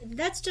mean,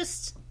 that's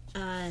just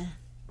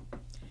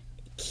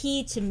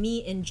key to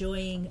me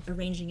enjoying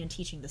arranging and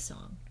teaching the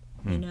song.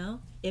 You know,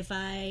 if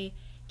I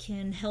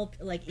can help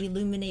like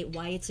illuminate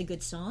why it's a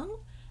good song,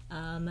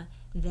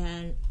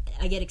 then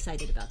I get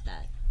excited about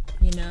that.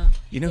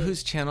 You know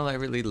whose channel I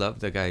really love?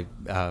 The guy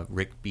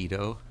Rick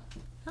Beto.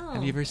 Oh.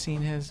 Have you ever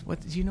seen his? Do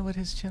you know what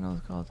his channel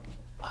is called?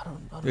 I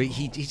don't know.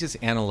 He just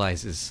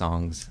analyzes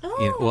songs.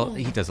 Well,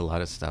 he does a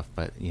lot of stuff,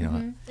 but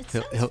he'll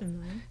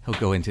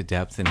go into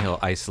depth and he'll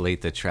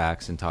isolate the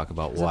tracks and talk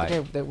about why. That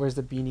the guy that wears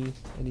the beanie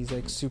and he's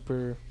like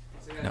super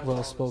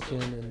well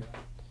spoken, and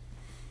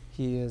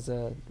he is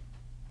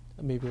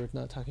maybe we're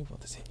not talking about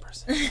the same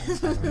person. I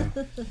don't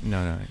know.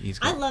 No,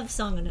 I love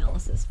song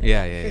analysis.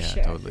 Yeah,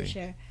 sure, totally. For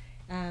sure.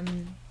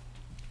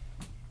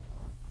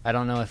 I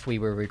don't know if we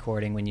were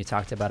recording when you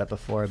talked about it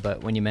before,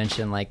 but when you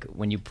mentioned like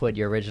when you put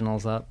your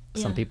originals up,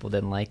 some people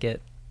didn't like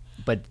it,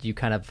 but you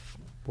kind of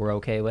were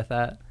okay with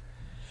that.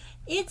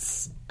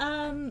 It's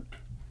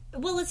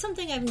it's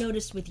something I've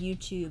noticed with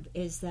YouTube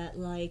is that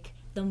like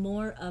the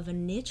more of a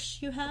niche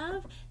you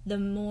have, the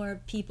more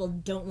people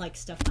don't like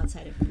stuff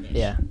outside of the niche.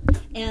 Yeah.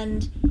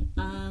 And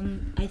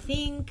I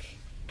think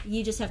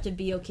you just have to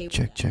be okay with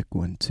that. Check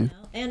 1 2. You know?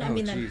 And I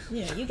mean, that,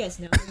 you guys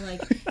know,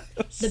 like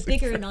the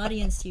bigger an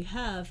audience you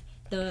have,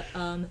 the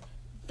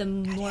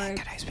more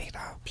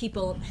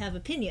people have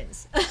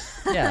opinions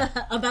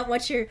about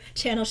what your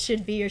channel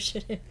should be or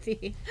shouldn't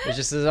be.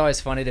 It's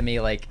always funny to me,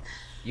 like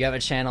you have a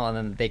channel and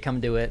then they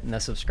come to it and they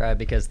subscribe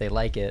because they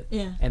like it,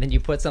 and then you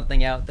put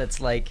something out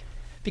that's like,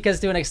 because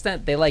to an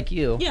extent they like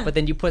you, but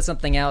then you put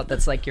something out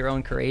that's like your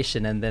own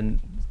creation and then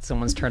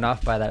someone's turned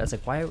off by that. It's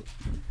like, why?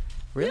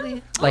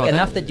 Really? Like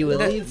enough that you would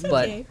leave,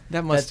 but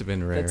that must have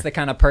been rare. That's the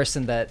kind of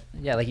person that,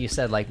 like you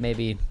said, like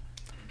maybe.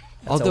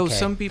 Although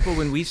some people,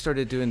 when we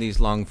started doing these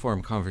long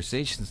form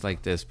conversations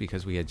like this,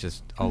 because we had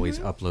just always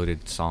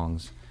uploaded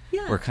songs,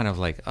 we're kind of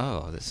like,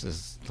 oh, this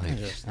is like,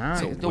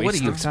 so what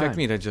do you expect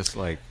me to just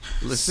like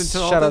listen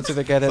to? Shout out to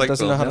the guy that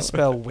doesn't know how to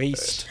spell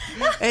waste.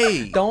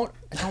 Hey, don't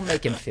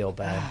make him feel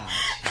bad.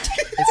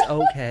 It's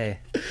okay.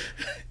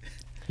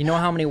 You know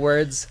how many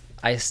words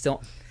I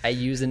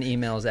use in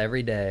emails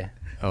every day.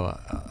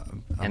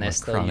 And I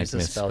still use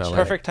the spell check.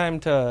 Perfect time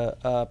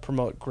to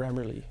promote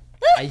Grammarly.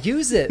 I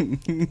use it.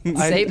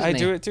 I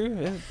do it too.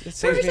 Yeah, it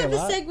saves me a lot. We should have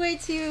a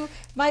segue to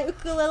my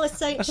ukulele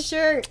site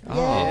shirt.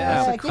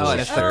 That's the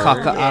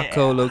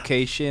Kaka'ako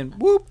location.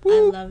 Whoop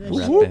whoop. I love it.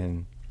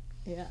 Reppin'.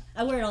 Yeah,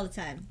 I wear it all the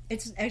time.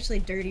 It's actually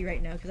dirty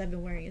right now because I've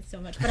been wearing it so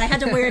much, but I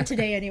had to wear it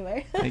today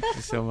anyway. Thank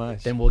you so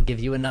much. Then we'll give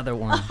you another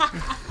one.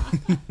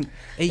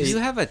 Hey, you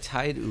have a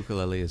tied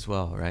ukulele as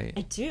well, right?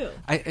 I do.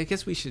 I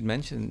guess we should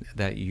mention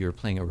that you're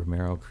playing a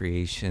Romero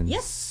Creations.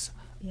 Yes.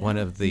 One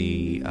of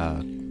the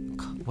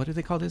what do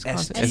they call this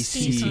concert?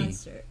 STC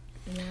concert.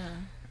 Yeah.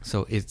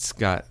 So it's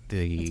got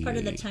it's part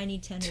of the Tiny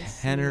Tenor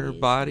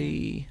series,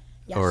 body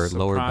or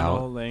Soprano lower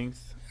bow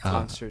length,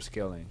 concert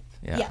scale length.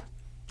 Yeah.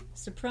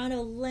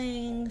 Soprano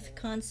length,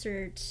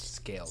 concert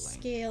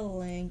scale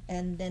length,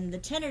 and then the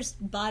tenor's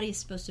body is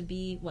supposed to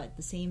be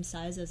the same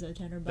size as a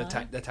tenor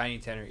body. The tiny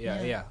tenor,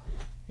 yeah.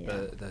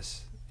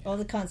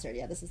 The concert,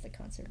 this is the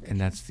concert version. And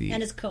that's the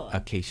and it's koa.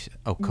 Acacia.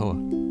 Oh, koa.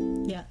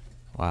 Yeah.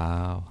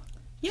 Wow.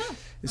 Yeah.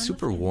 It's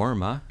super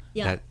warm, huh?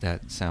 Yeah.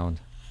 That sound.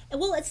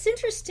 Well, it's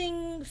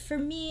interesting for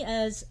me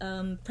as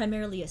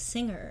primarily a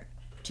singer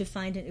to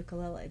find an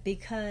ukulele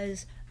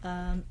because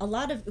a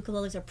lot of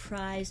ukuleles are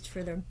prized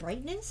for their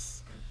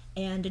brightness,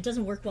 and it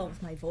doesn't work well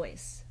with my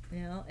voice. You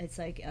know, it's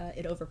like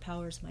it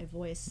overpowers my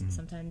voice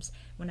sometimes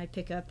when I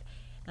pick up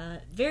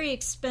very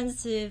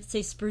expensive,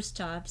 say, spruce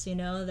tops. You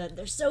know, that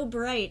they're so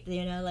bright.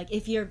 You know, like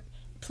if you're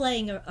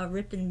playing a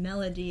ripping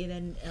melody,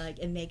 then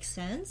it makes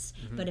sense.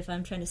 But if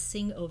I'm trying to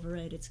sing over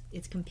it,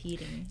 it's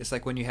competing. It's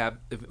like when you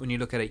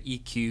look at an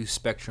EQ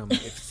spectrum,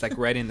 if it's like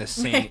right in the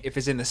same, if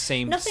it's in the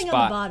same nothing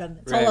spot. on the bottom,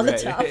 it's all on the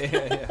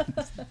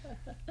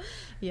top.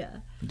 Yeah.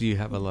 Do you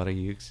have a lot of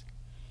ukes?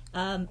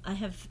 I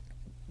have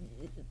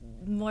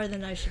more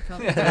than I should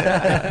probably.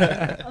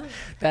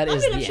 That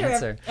is the sure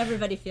answer.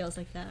 Everybody feels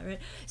like that, right?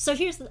 So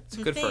here's the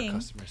good thing. for our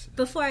customers.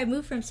 Before I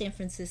moved from San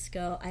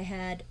Francisco, I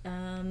had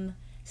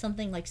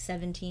something like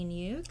 17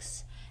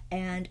 ukes,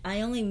 and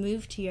I only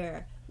moved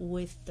here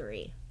with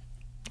 3.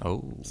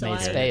 Oh, so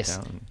made space.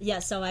 Yeah,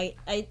 so I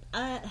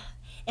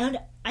and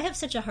I have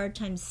such a hard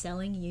time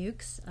selling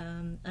ukes.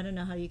 I don't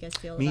know how you guys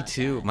feel about that. Me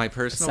too. My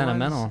personal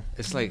sentimental ones,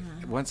 it's like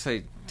once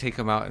I take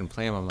them out and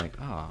play them, I'm like,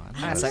 oh,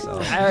 it's like,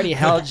 I already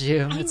held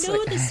you. I It's know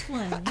like, this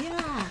one.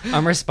 Yeah.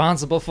 I'm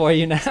responsible for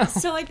you now.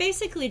 So I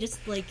basically just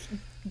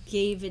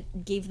gave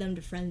them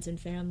to friends and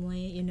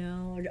family, you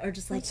know, or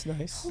just like, that's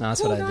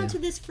nice. Hold on to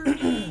this for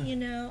me, you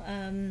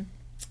know.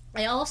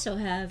 I also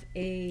have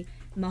a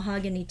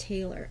mahogany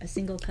Taylor, a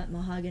single cut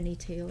mahogany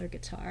Taylor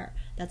guitar.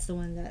 That's the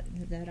one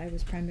that I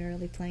was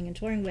primarily playing and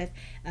touring with,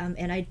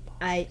 and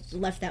I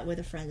left that with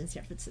a friend in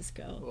San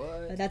Francisco.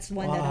 What? That's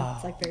one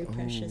that's like very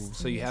precious.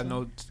 So you have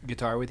no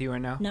guitar with you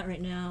right now? Not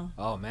right now.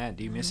 Oh man,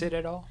 do you miss it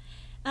at all?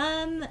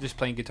 Just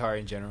playing guitar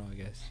in general, I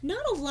guess.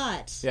 Not a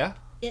lot. Yeah.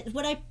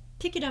 When I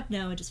pick it up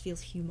now, it just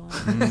feels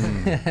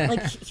humongous.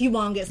 Like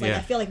humongous. Like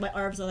I feel like my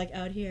arms are like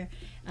out here.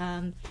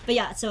 But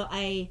yeah, so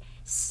I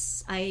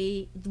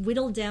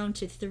whittled down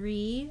to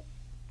 3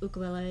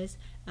 ukuleles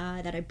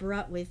that I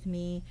brought with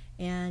me,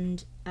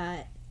 and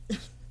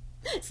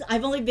so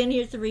I've only been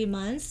here 3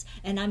 months,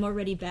 and I'm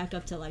already back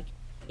up to like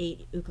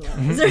 8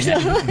 ukuleles or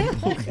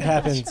something. It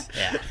happens.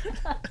 Yeah.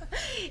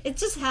 It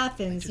just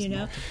happens, you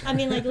know. I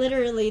mean, like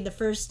literally the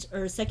first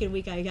or second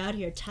week I got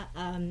here,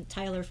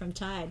 Tyler from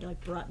Tide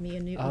like brought me a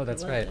new. Oh,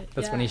 that's ukulele. right.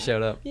 That's when he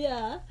showed up.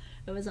 Yeah,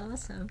 it was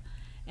awesome,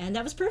 and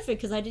that was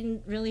perfect because I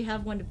didn't really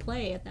have one to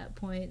play at that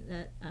point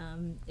that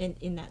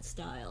in that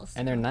style. So.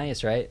 And they're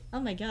nice, right?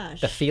 Oh my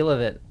gosh, the feel of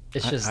it.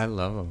 It's just I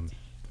love them.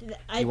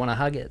 You want to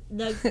hug it.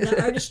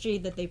 The artistry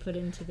that they put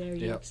into their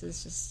ukes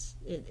is just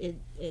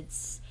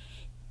it's.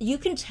 You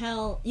can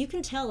tell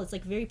it's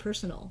like very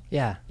personal.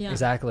 Yeah.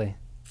 Exactly.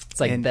 It's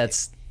like and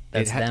that's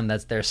them,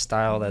 that's their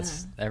style,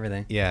 that's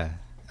everything. Yeah.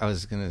 I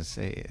was going to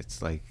say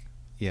it's like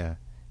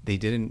they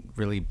didn't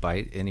really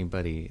bite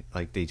anybody.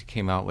 Like they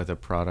came out with a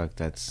product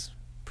that's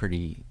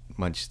pretty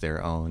much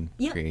their own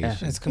creation. Yeah.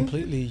 It's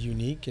completely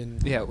unique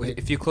and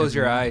if you close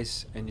your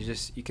eyes and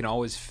you can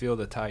always feel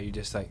the tie. You're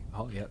just like,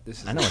 oh yeah,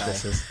 this is. I know what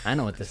this is. I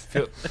know what this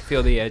is.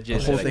 Feel the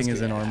edges. The whole thing is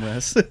an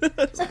armrest.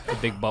 A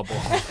big bubble.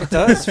 It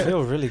does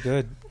feel really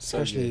good,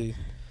 especially.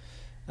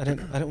 I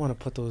didn't want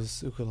to put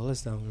those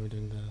ukuleles down when we were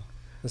doing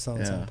the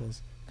sound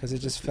samples because it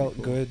just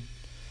felt good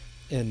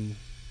in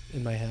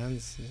my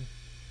hands,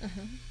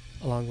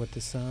 along with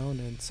the sound.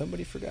 And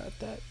somebody forgot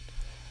that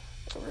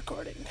we're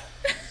recording.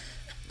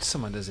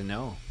 Someone doesn't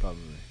know,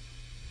 probably.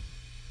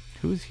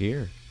 Who's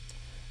here?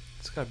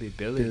 It's got to be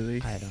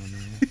Billy. I don't know.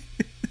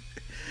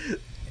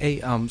 Hey,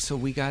 so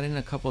we got in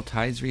a couple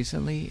Tides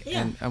recently,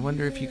 and I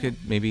wonder if you could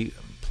maybe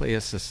play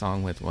us a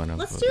song with one of them.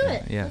 Let's do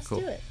it. Yeah, Let's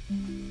cool. do it.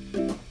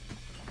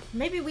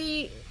 Maybe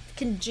we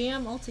can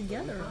jam all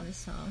together on a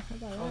song. How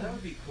about that? That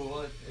would be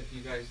cool if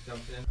you guys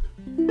jumped in.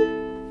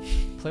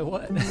 Play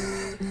what?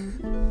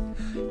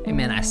 Hey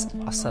man,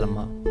 I'll set them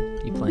up.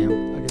 You play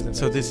them.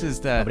 So this is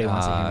that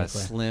wants to hear me play.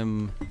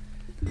 Slim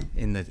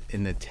in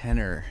the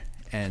tenor,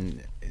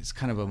 and it's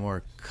kind of a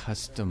more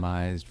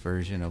customized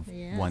version of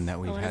one that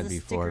we've had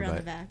before.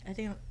 But I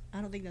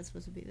don't think that's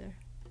supposed to be there.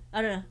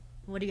 I don't know.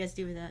 What do you guys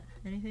do with that?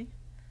 Anything?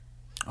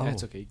 Oh,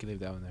 it's okay. You can leave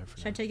that one there for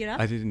now. Should I take it off?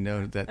 I didn't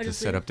know that the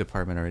setup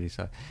department already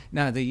saw.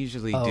 No, they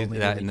usually do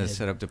that in the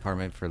setup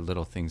department for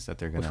little things that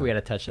they're gonna. If we had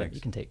to touch it,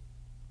 you can take.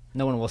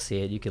 No one will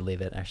see it. You could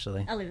leave it.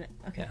 Actually, I'll leave it.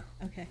 Okay.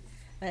 Yeah. Okay.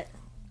 But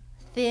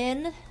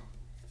thin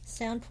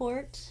sound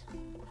port.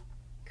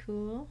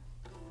 Cool.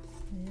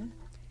 Yeah.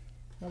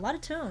 A lot of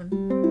tone.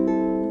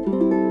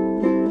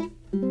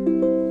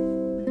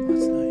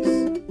 That's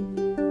nice.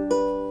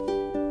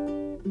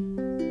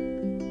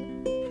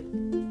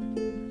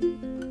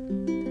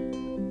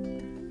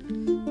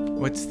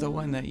 What's the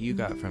one that you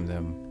got from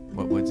them?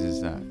 What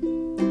is that?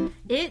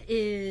 It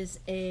is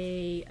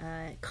a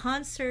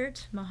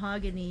concert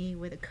mahogany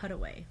with a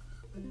cutaway.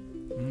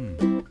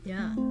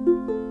 Yeah.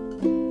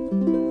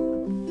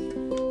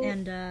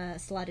 And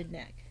slotted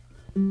neck.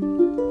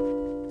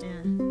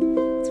 Yeah.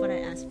 That's what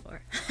I asked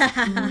for.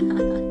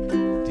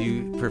 Do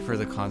you prefer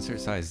the concert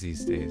size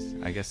these days?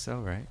 I guess so,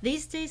 right?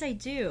 These days I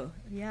do.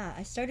 Yeah.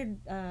 I started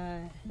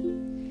well,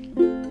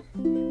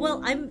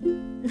 I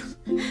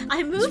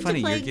moved it's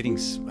funny, to play... you're getting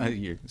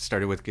you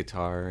started with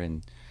guitar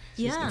and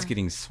it's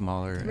getting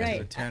smaller. Right.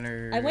 The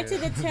tenor. I went to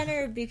the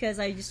tenor because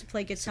I used to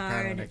play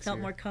guitar and it felt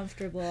more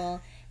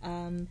comfortable.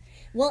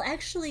 Well,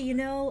 actually,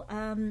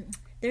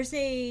 there's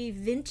a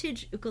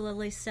vintage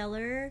ukulele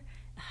seller.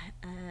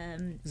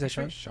 Is that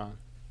Sean? Sean.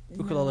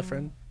 Ukulele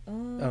friend?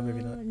 Oh,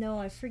 maybe not. No,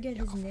 I forget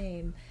his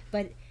name.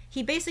 But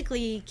he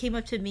basically came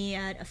up to me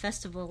at a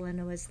festival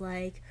and was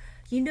like,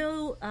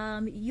 your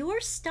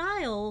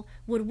style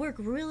would work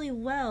really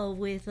well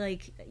with a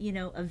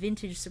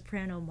vintage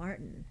soprano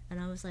Martin. And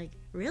I was like,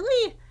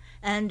 really?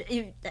 And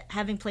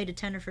having played a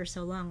tenor for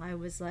so long, I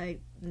was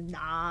like,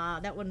 nah,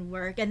 that wouldn't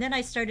work. And then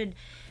I started,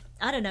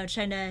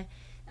 trying to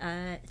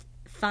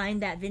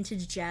find that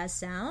vintage jazz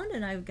sound,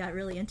 and I got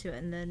really into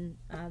it. And then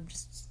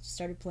just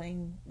started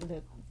playing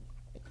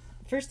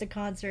first a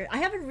concert. I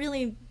haven't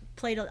really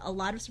played a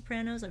lot of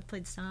sopranos. I've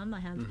played some. I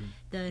have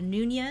the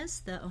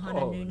Nunez, the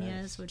Ohana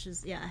Nunez, nice. Which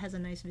is it has a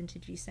nice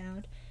vintagey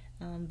sound.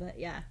 But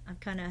yeah,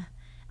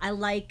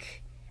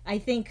 I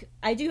think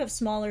I do have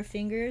smaller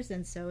fingers,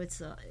 and so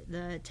it's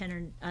the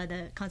tenor,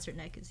 the concert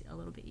neck is a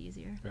little bit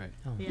easier. Right.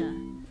 Oh.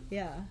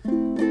 Yeah.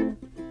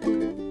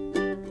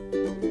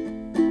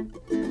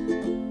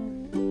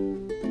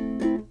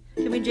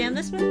 Can we jam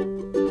this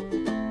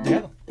one?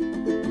 Yeah.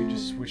 We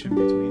just switch in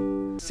between.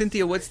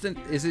 Cynthia,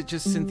 is it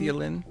just Cynthia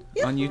Lin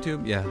on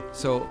YouTube? Yeah.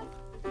 So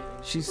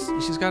she's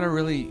got a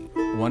really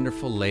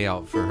wonderful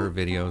layout for her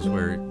videos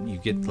where you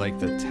get like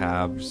the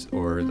tabs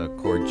or the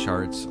chord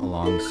charts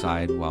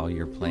alongside while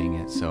you're playing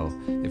it. So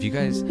if you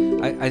guys,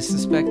 I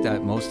suspect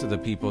that most of the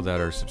people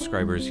that are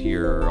subscribers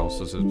here are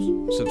also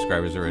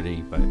subscribers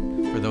already, but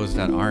for those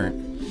that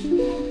aren't,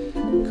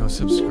 go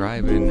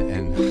subscribe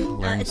and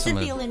learn it's some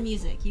Cynthia Lin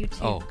Music,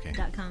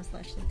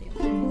 youtube.com/Cynthia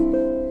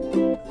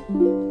Lin.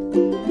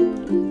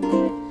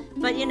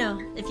 But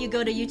if you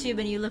go to YouTube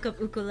and you look up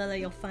ukulele,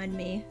 you'll find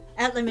me.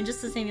 At Lemon,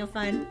 just the same, you'll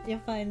find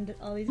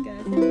all these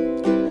guys.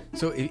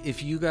 So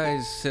if you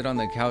guys sit on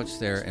the couch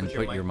there and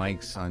put your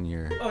mics on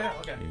your... Oh, yeah,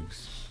 okay.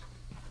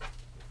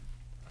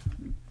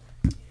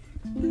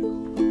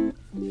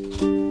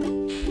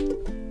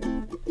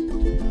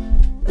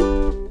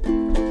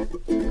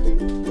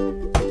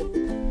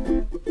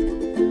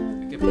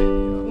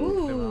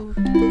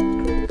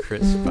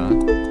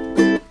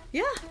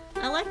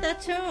 like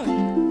that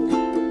tune.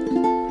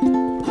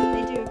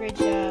 They do a great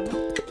job.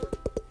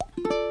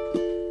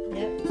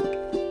 Yep.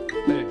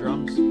 Play the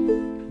drums.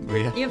 Oh,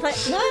 yeah. You play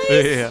nice.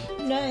 Yeah.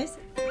 Nice.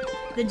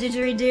 The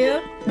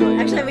didgeridoo. Oh,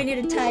 yeah. Actually, we need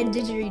a Thai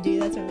didgeridoo.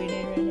 That's what we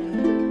need right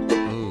now.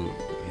 Oh,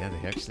 yeah,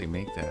 they actually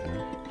make that,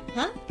 huh?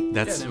 Huh?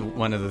 That's Yeah,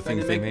 one of the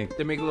things they make.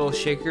 They make little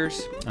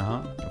shakers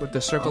Uh-huh. with the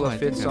circle I of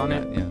think fifths I've on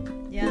got- it.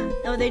 Yeah. Yeah.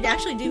 Oh, they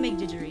actually do make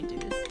didgeridoos.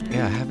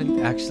 Yeah, I haven't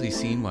actually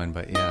seen one,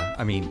 but yeah.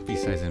 I mean,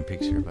 besides in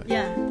picture, but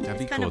Yeah. that'd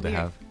be it's kinda cool to weird.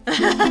 have.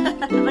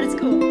 But it's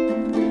cool.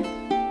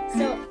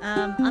 So,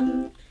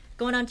 I'm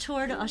going on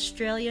tour to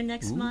Australia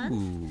next month.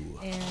 Ooh.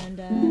 And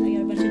I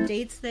got a bunch of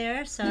dates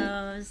there, so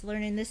I was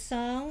learning this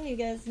song. You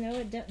guys know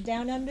it,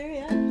 Down Under,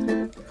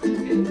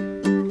 yeah?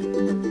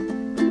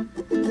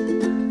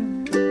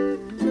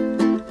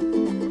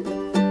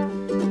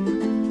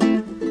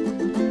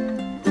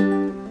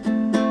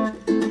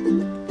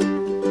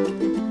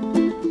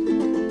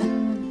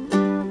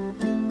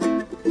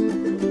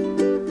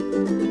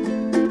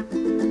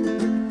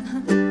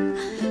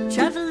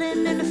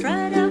 Traveling in a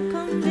fried out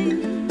combi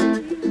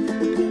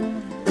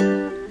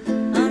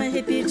on a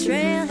hippie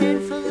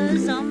trailhead full of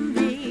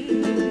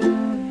zombies.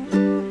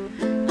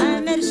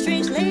 I met a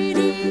strange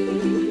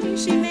lady,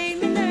 she made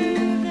me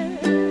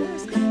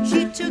nervous.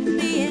 She took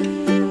me in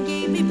and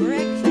gave me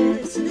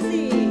breakfast to the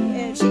sea,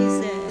 and she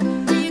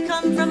said, do you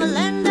come from a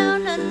land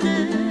down under,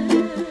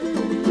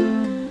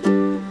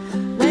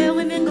 where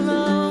women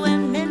glow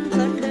and men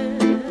plunder?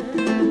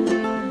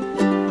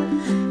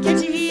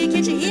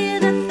 Can't you hear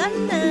the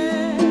thunder?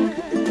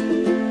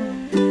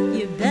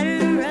 You better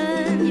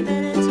run, you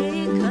better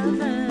take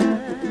cover.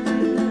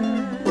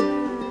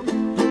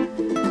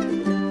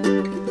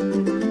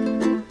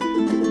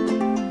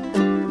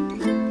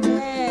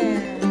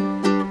 Yeah.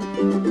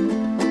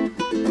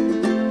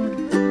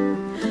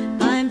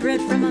 I'm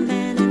bred from a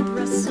man in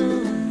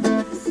Brussels.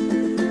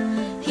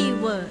 He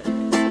was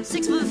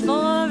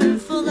 6'4"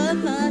 and full of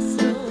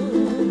muscles.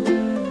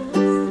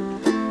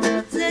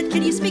 Said,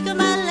 can you speak of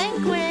my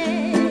language?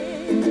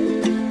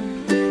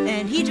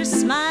 And he just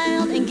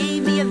smiled and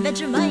gave me a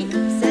Vegemite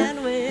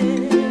sandwich.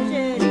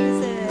 And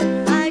he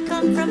said, I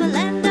come from a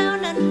land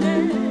down under,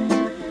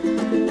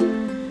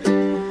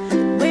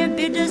 where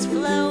beer does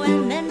flow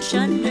and men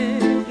chunder.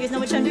 You guys know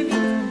what chunder means?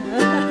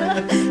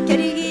 Can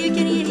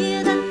you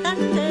hear the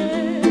thunder?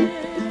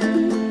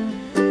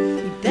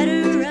 You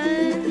better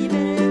run, you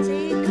better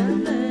take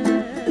cover.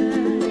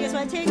 You guys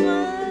want to take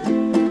one?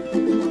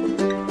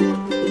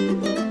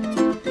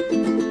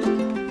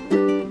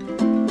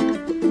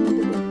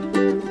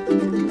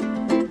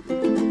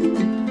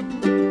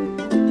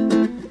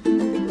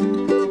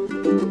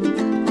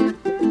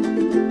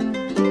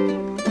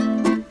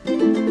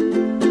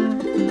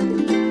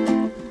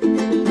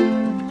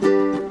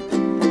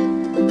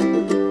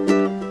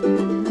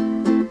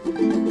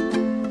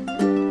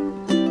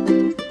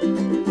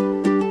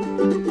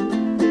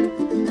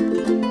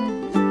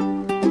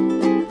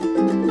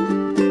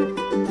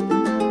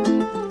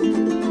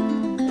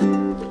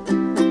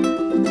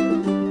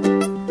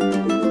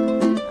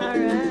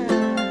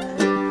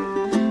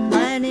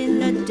 Lying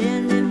in a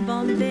den in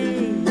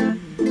Bombay.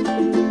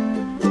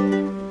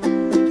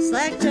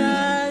 Slack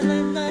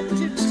darling, not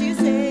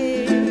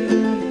Tuesday.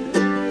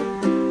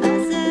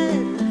 I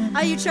said,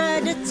 are you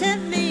trying to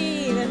tempt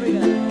me? There we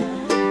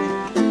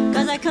go.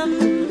 'Cause I come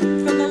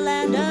from the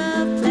land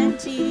of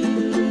plenty.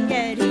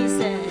 And he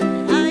said,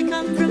 I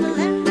come from a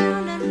land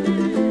down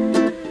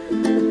under,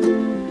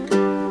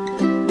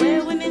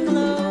 where women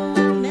glow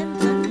and men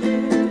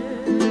plunder.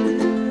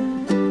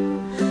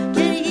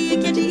 Can't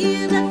you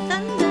hear the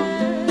thunder?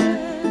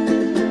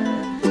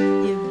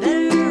 You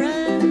better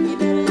run, you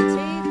better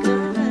take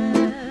cover.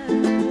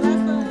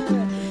 Last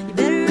one. You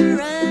better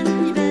run,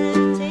 you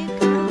better take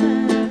cover.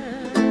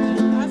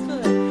 Last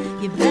one.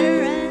 You better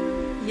run,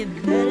 you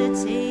better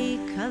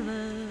take cover.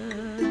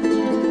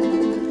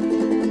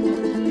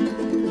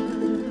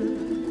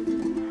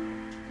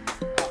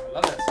 I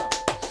love that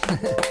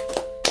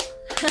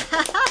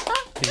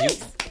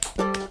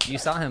song. You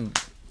saw him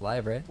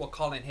live, right? Well,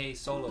 Colin Hay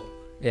solo.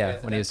 Yeah,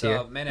 when he was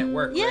here. Men at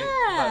Work, Yeah.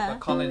 right? But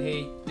Colin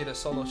Hay did a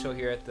solo show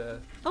here at the.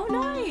 Oh,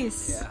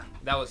 nice. Yeah,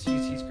 that was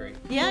he's great.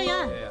 Yeah.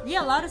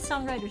 Yeah. A lot of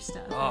songwriter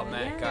stuff. Oh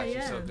man, yeah, gosh, yeah.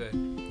 he's so good.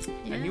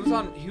 Yeah. And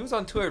he was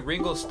on tour at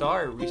Ringo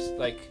Starr.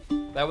 Like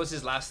that was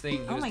his last thing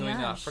he Oh was my doing.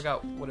 I gosh.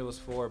 forgot what it was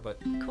for, but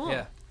Cool.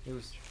 yeah, he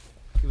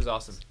was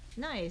awesome.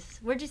 Nice.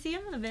 Where'd you see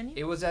him in the venue?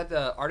 It was at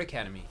the Art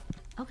Academy.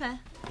 Okay.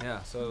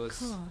 Yeah, so it was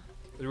Cool.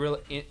 a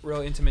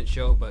real intimate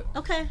show, but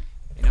Okay.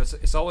 you know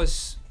it's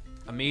always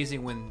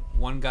amazing when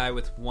one guy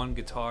with one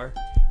guitar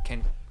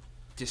can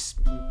just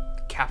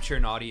capture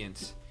an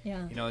audience.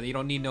 Yeah. You know, you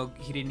don't need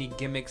he didn't need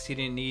gimmicks, he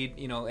didn't need,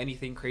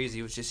 anything crazy.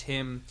 It was just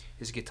him,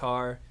 his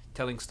guitar,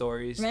 telling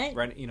stories, Right.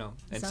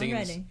 and singing,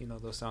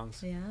 Songwriting. those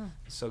songs. Yeah.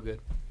 It's so good.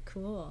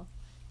 Cool.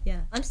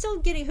 Yeah, I'm still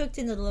getting hooked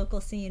into the local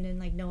scene and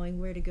like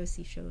knowing where to go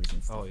see shows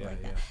and stuff Oh, yeah,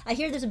 like that. yeah. I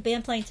hear there's a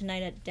band playing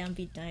tonight at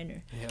Downbeat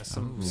Diner. Yeah,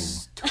 some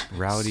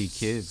Rowdy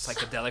kids.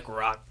 psychedelic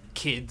rock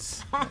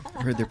Kids. I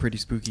heard they're pretty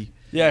spooky.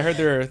 Yeah, I heard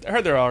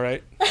they're all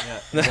right.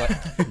 Yeah.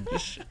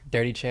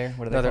 Dirty chair.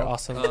 What are they No, they're called?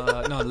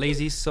 awesome. No,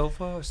 lazy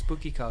sofa or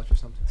spooky couch or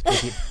something.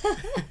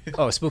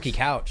 Oh, spooky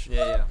couch.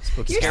 Yeah.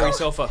 Spooky You're Scary so-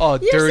 sofa. Oh,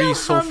 You're dirty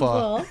so sofa.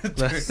 humble.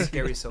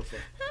 Scary sofa.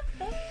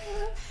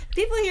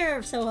 People here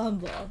are so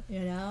humble, you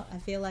know. I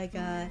feel like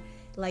the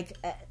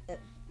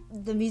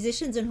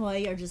musicians in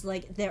Hawaii are just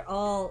like, they're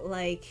all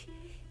like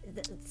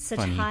such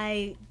Funny.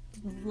 high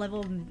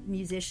level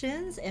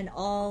musicians and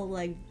all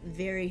like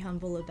very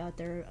humble about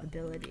their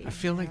ability. I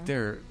feel like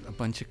they're a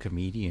bunch of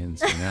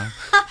comedians, you know.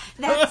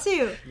 that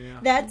too. Yeah.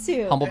 That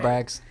too. Humble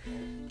brags.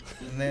 And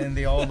then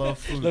they all love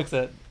food. Looks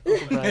at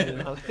Uncle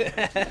Brian.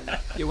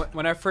 Yeah,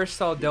 when I first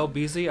saw Del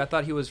Beasley, I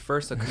thought he was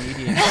first a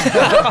comedian.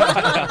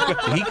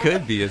 He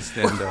could be a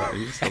stand-up.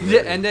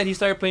 And then he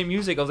started playing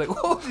music. I was like,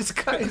 whoa, this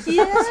guy is...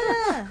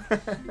 Yeah.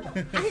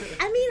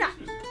 I mean,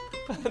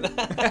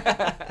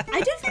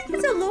 I do think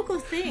it's a local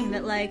thing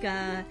that like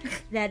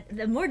that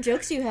the more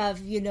jokes you have,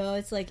 you know,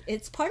 it's like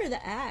it's part of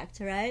the act,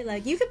 right?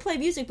 Like you can play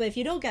music, but if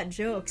you don't got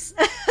jokes,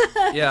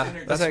 Yeah,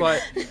 that's like- why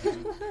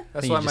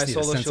you my just need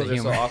a solo sense of shows are so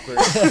humor. awkward.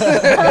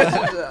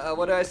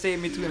 What do I say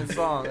in between the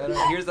song? I don't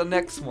know. Here's the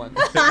next one.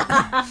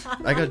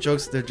 I got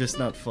jokes, they're just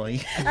not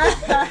funny.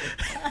 That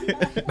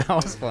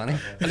was funny.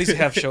 At least you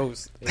have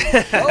shows.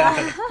 that's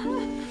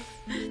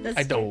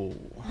I don't.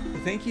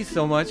 Thank you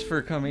so much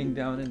for coming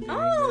down and doing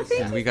this.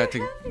 thank And you we got for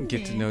to having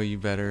get to me. know you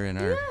better, and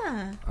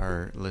Yeah.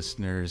 our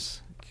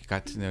listeners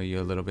got to know you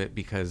a little bit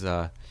because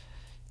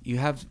you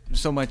have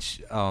so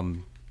much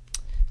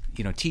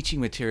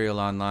teaching material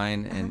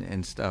online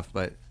and stuff,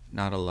 but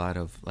not a lot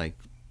of like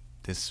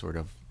this sort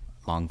of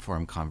long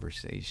form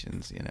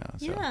conversations, you know.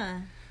 So.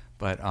 Yeah.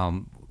 But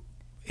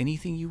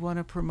anything you want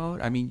to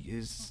promote? I mean,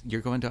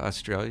 you're going to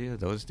Australia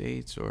those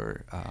dates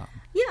or?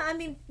 Yeah, I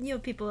mean, you know,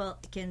 people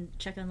can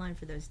check online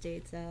for those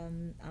dates.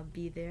 I'll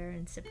be there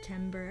in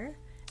September.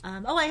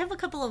 I have a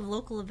couple of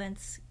local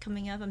events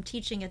coming up. I'm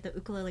teaching at the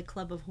Ukulele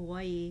Club of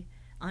Hawaii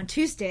on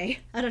Tuesday.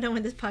 I don't know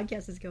when this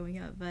podcast is going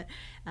up, but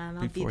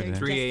I'll Before be there. then.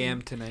 3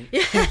 a.m. tonight.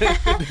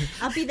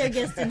 I'll be their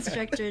guest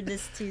instructor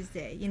this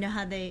Tuesday. You know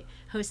how they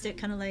host it?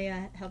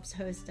 Kanalea helps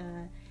host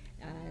the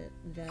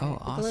Ukulele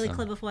awesome.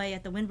 Club of Hawaii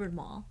at the Windward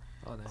Mall.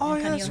 Oh, nice. Oh,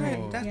 yeah, that's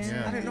Kaneohe. right. That's,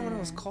 Yeah. I didn't know what it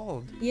was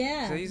called.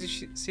 Yeah. 'Cause I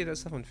usually see that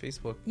stuff on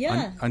Facebook.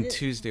 Yeah. On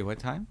Tuesday, what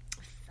time?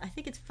 I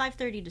think it's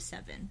 5:30 to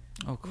 7.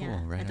 Oh, cool!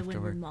 Yeah, Right at the after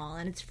Windward work. Mall,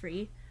 and it's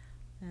free.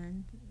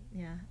 And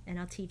and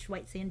I'll teach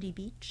White Sandy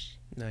Beach,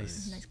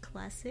 Nice. nice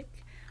classic.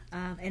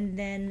 And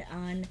then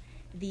on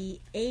the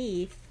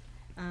 8th,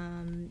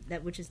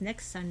 which is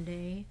next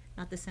Sunday,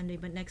 not this Sunday,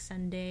 but next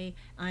Sunday,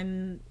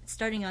 I'm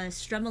starting a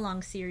strum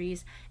along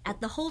series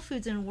at the Whole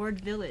Foods in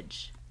Ward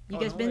Village. You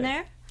guys been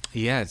there?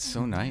 Yeah, it's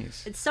so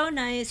nice. It's so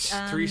nice.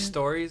 3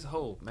 stories?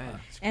 Oh, man.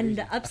 And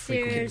frequently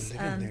upstairs,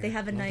 live in there. they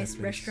have a Love that nice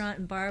place. restaurant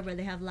and bar where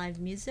they have live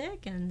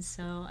music. And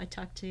so I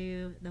talked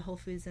to the Whole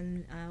Foods,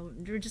 and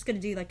we're just going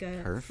to do like a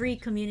Perfect. free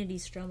community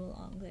strum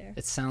along there.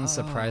 It sounds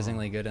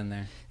surprisingly good in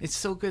there. It's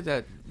so good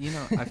that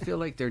I feel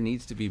like there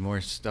needs to be more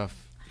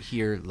stuff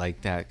here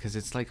like that because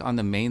it's like on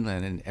the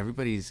mainland and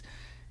everybody's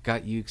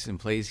got ukes and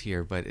plays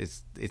here, but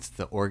it's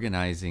the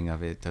organizing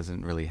of it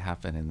doesn't really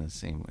happen in the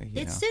same way.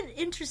 It's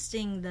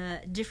interesting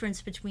the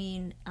difference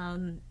between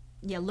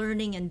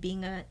learning and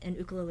being an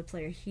ukulele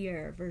player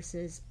here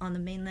versus on the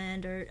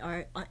mainland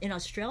or in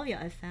Australia.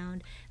 I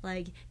found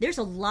like there's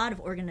a lot of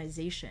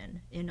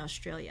organization in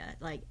Australia.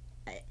 Like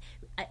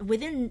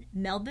within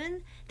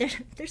Melbourne,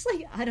 there's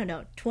like, I don't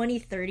know, 20,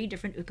 30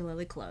 different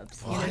ukulele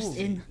clubs. You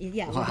know,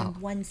 within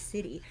one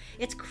city.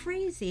 It's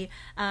crazy.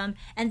 And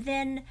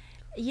then,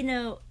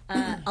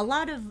 a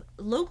lot of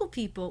local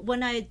people,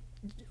 when I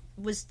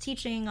was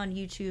teaching on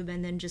YouTube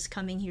and then just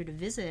coming here to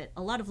visit,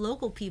 a lot of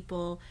local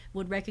people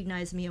would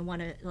recognize me and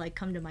want to like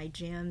come to my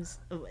jams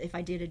if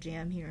I did a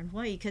jam here in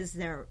Hawaii because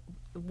there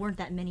weren't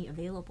that many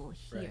available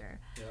here.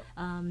 Right.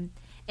 Yeah.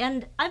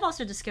 And I've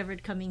also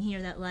discovered coming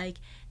here that like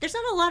there's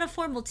not a lot of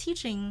formal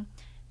teaching,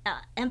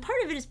 and part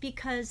of it is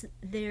because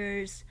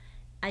there's,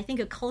 I think,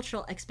 a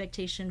cultural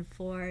expectation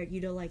for you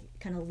to like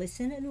kind of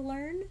listen and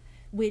learn,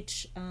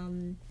 which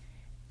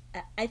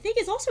I think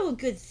is also a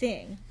good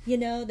thing,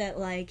 that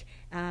like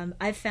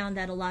I've found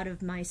that a lot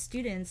of my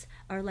students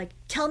are like,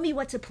 tell me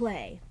what to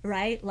play,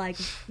 right? Like,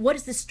 what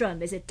is the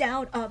strum? Is it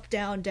down, up,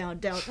 down, down,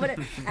 down?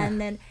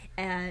 And then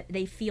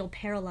they feel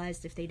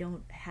paralyzed if they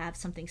don't have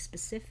something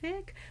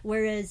specific,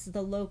 whereas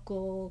the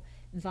local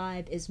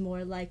vibe is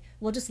more like,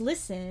 well, just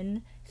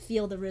listen,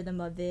 feel the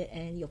rhythm of it,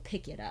 and you'll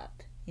pick it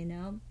up,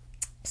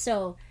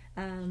 So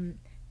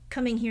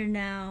coming here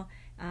now,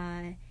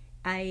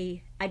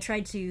 I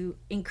try to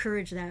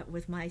encourage that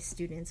with my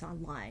students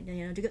online.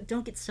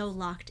 Don't get so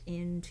locked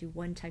into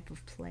one type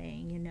of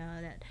playing.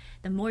 That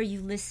the more you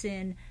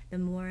listen, the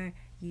more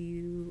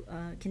you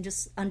can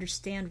just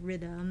understand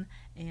rhythm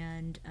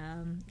and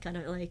kind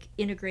of like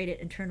integrate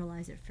it,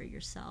 internalize it for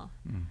yourself.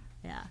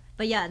 Yeah,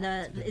 but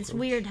yeah, it's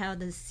weird how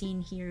the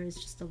scene here is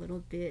just a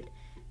little bit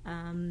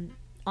on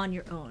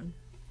your own.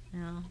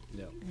 No.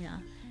 Yep. Yeah.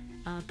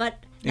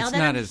 But now It's that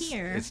not I'm as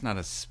here, it's not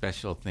a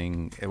special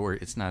thing, or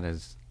it's not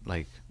as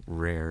like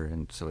rare,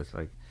 and so it's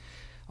like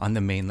on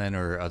the mainland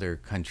or other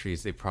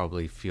countries, they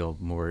probably feel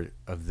more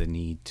of the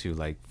need to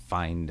like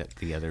find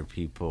the other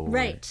people.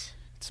 right?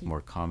 It's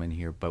more common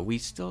here, but we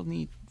still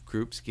need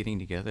groups getting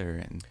together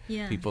and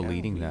Yeah. people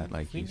leading that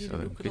like we you. need So a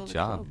good ukulele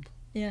job. club.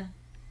 Yeah.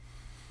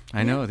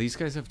 I know these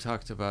guys have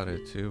talked about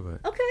it too,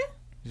 but Okay.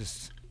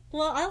 just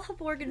Well, I'll help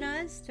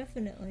organize,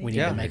 definitely. We need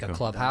to make a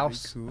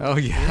clubhouse. oh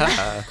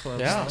yeah.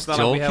 Yeah. It's not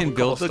Joel like we have can a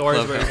build couple the stores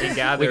where we clubhouse. can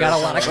gather. We got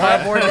a lot of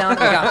cardboard down. We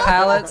got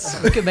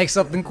pallets. We could make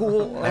something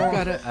cool.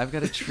 I've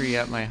got a tree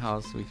at my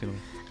house. We can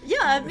Yeah,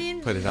 I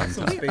mean, put it on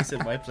Some top. space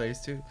at my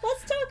place too.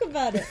 let's talk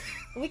about it.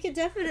 We could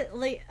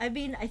definitely. I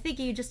mean, I think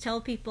you just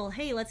tell people,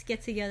 "Hey, let's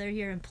get together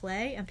here and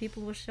play," and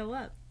people will show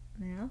up.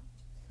 You know.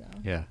 So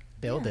Yeah.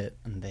 Build it,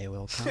 and they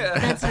will come.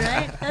 that's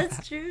right.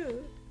 That's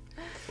true.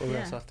 Well, we Yeah.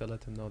 also have to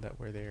let them know that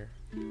we're there.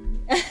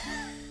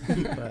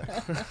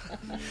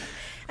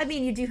 I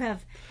mean,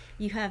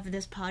 you have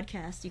this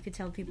podcast. You could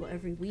tell people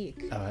every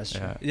week. Oh, that's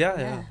true. Yeah.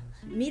 Yeah.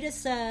 Meet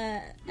us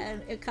at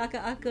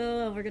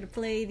Kaka'ako, and we're gonna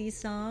play these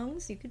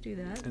songs. You could do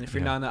that. And if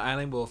you're not on the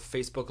island, we'll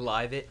Facebook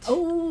Live it.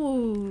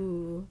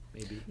 Oh,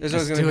 Maybe. There's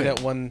Let's always gonna do be it.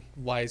 that one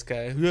wise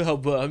guy. Yeah,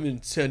 but I'm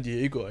in San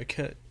Diego. I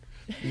can't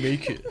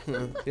make it.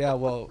 Yeah,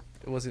 well,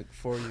 it wasn't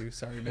for you.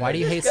 Sorry, man. Why do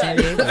you hate San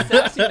Diego?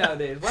 Sassy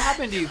nowadays. What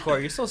happened to you,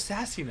 Corey? You're so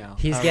sassy now.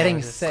 He's I getting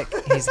don't know, sick.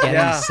 He's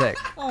getting sick.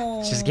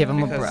 oh. Just give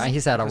him a Because- break.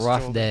 He's had a because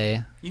rough Joel-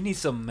 day. You need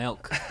some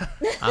milk.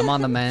 I'm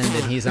on the mend,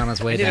 and he's on his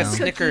I way need a down.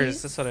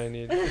 Snickers. That's what I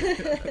need.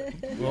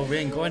 Well, we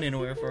ain't going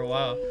anywhere for a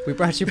while. We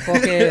brought you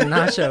poke and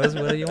nachos.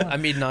 What do you I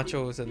want? made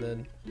nachos and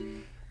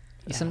then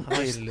Some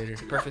I'll eat it later.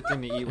 Perfect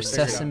thing to eat. there's with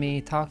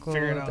sesame taco.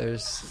 Figure it out.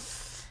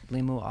 There's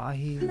limu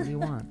ahi. What do you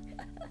want?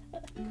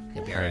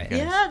 You'll be alright. Okay.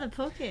 Yeah, the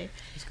poke.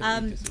 Just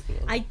gonna eat this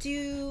ukulele. I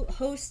do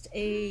host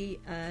the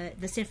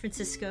San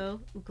Francisco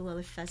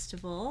Ukulele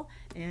Festival,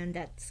 and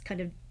that's kind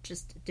of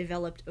just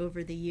developed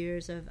over the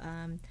years of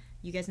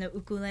you guys know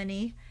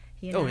Ukulele.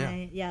 He and Oh,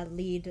 I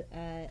lead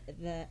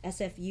the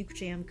SF Uke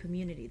Jam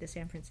community, the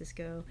San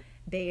Francisco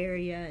Bay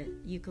Area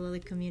ukulele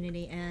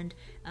community, and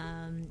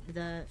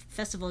the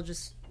festival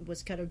just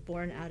was kind of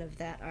born out of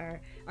that.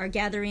 Our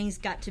gatherings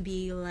got to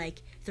be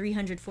like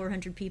 300,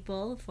 400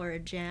 people for a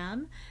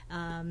jam,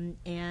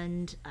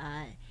 and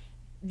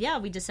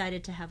we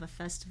decided to have a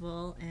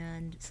festival,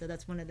 and so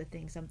that's one of the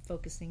things I'm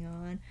focusing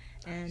on,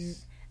 and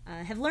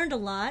have learned a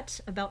lot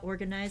about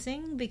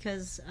organizing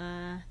because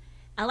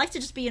I like to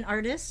just be an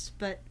artist,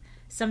 but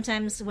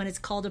sometimes when it's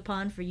called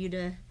upon for you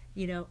to,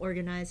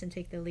 organize and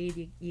take the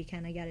lead, you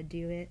kind of got to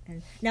do it.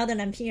 And now that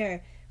I'm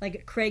here,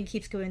 like Craig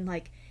keeps going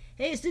like,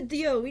 "Hey,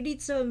 Cynthia, we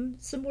need some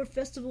more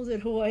festivals in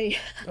Hawaii."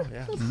 Oh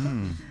yeah.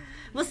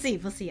 We'll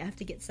see. I have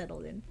to get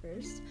settled in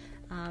first.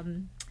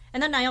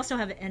 And then I also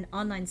have an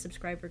online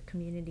subscriber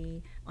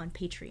community on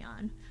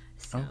Patreon.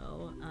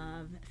 So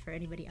for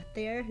anybody out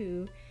there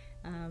who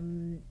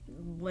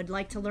would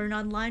like to learn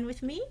online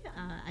with me,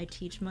 I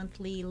teach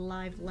monthly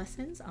live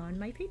lessons on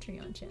my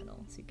Patreon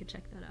channel, so you can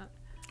check that out.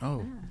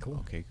 Oh, cool.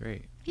 Okay,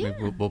 great. Yeah.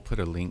 Maybe we'll put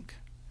a link.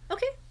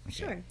 Okay,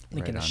 sure.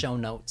 Link in the Right on. show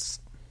notes.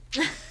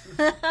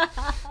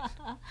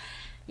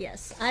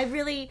 Yes, I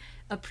really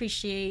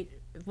appreciate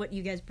what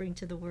you guys bring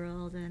to the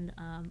world and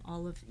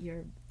all of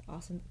your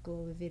awesome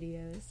global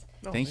videos.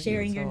 Thank you.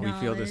 Sharing your We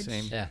feel the knowledge.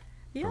 same Yeah.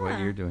 Yeah. for what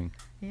you're doing.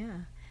 Yeah.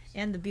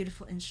 And the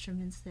beautiful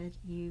instruments that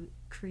you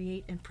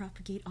create and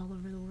propagate all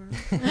over the world.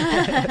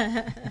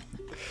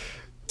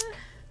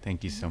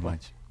 Thank you so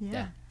much.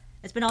 Yeah.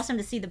 It's been awesome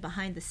to see the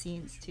behind the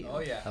scenes too. Oh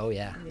yeah. Oh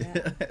yeah.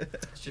 Yeah.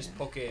 It's just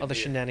poke. All the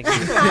shenanigans.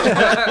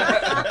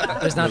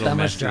 There's not Little that much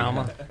messy.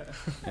 drama.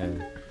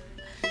 Yeah.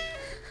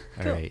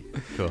 All Cool. right.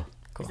 Cool.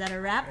 Is that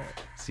a wrap?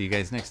 See you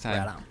guys next time.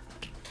 Right on.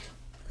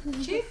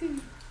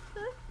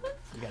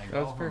 That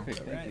was perfect.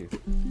 Thank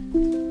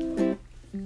you.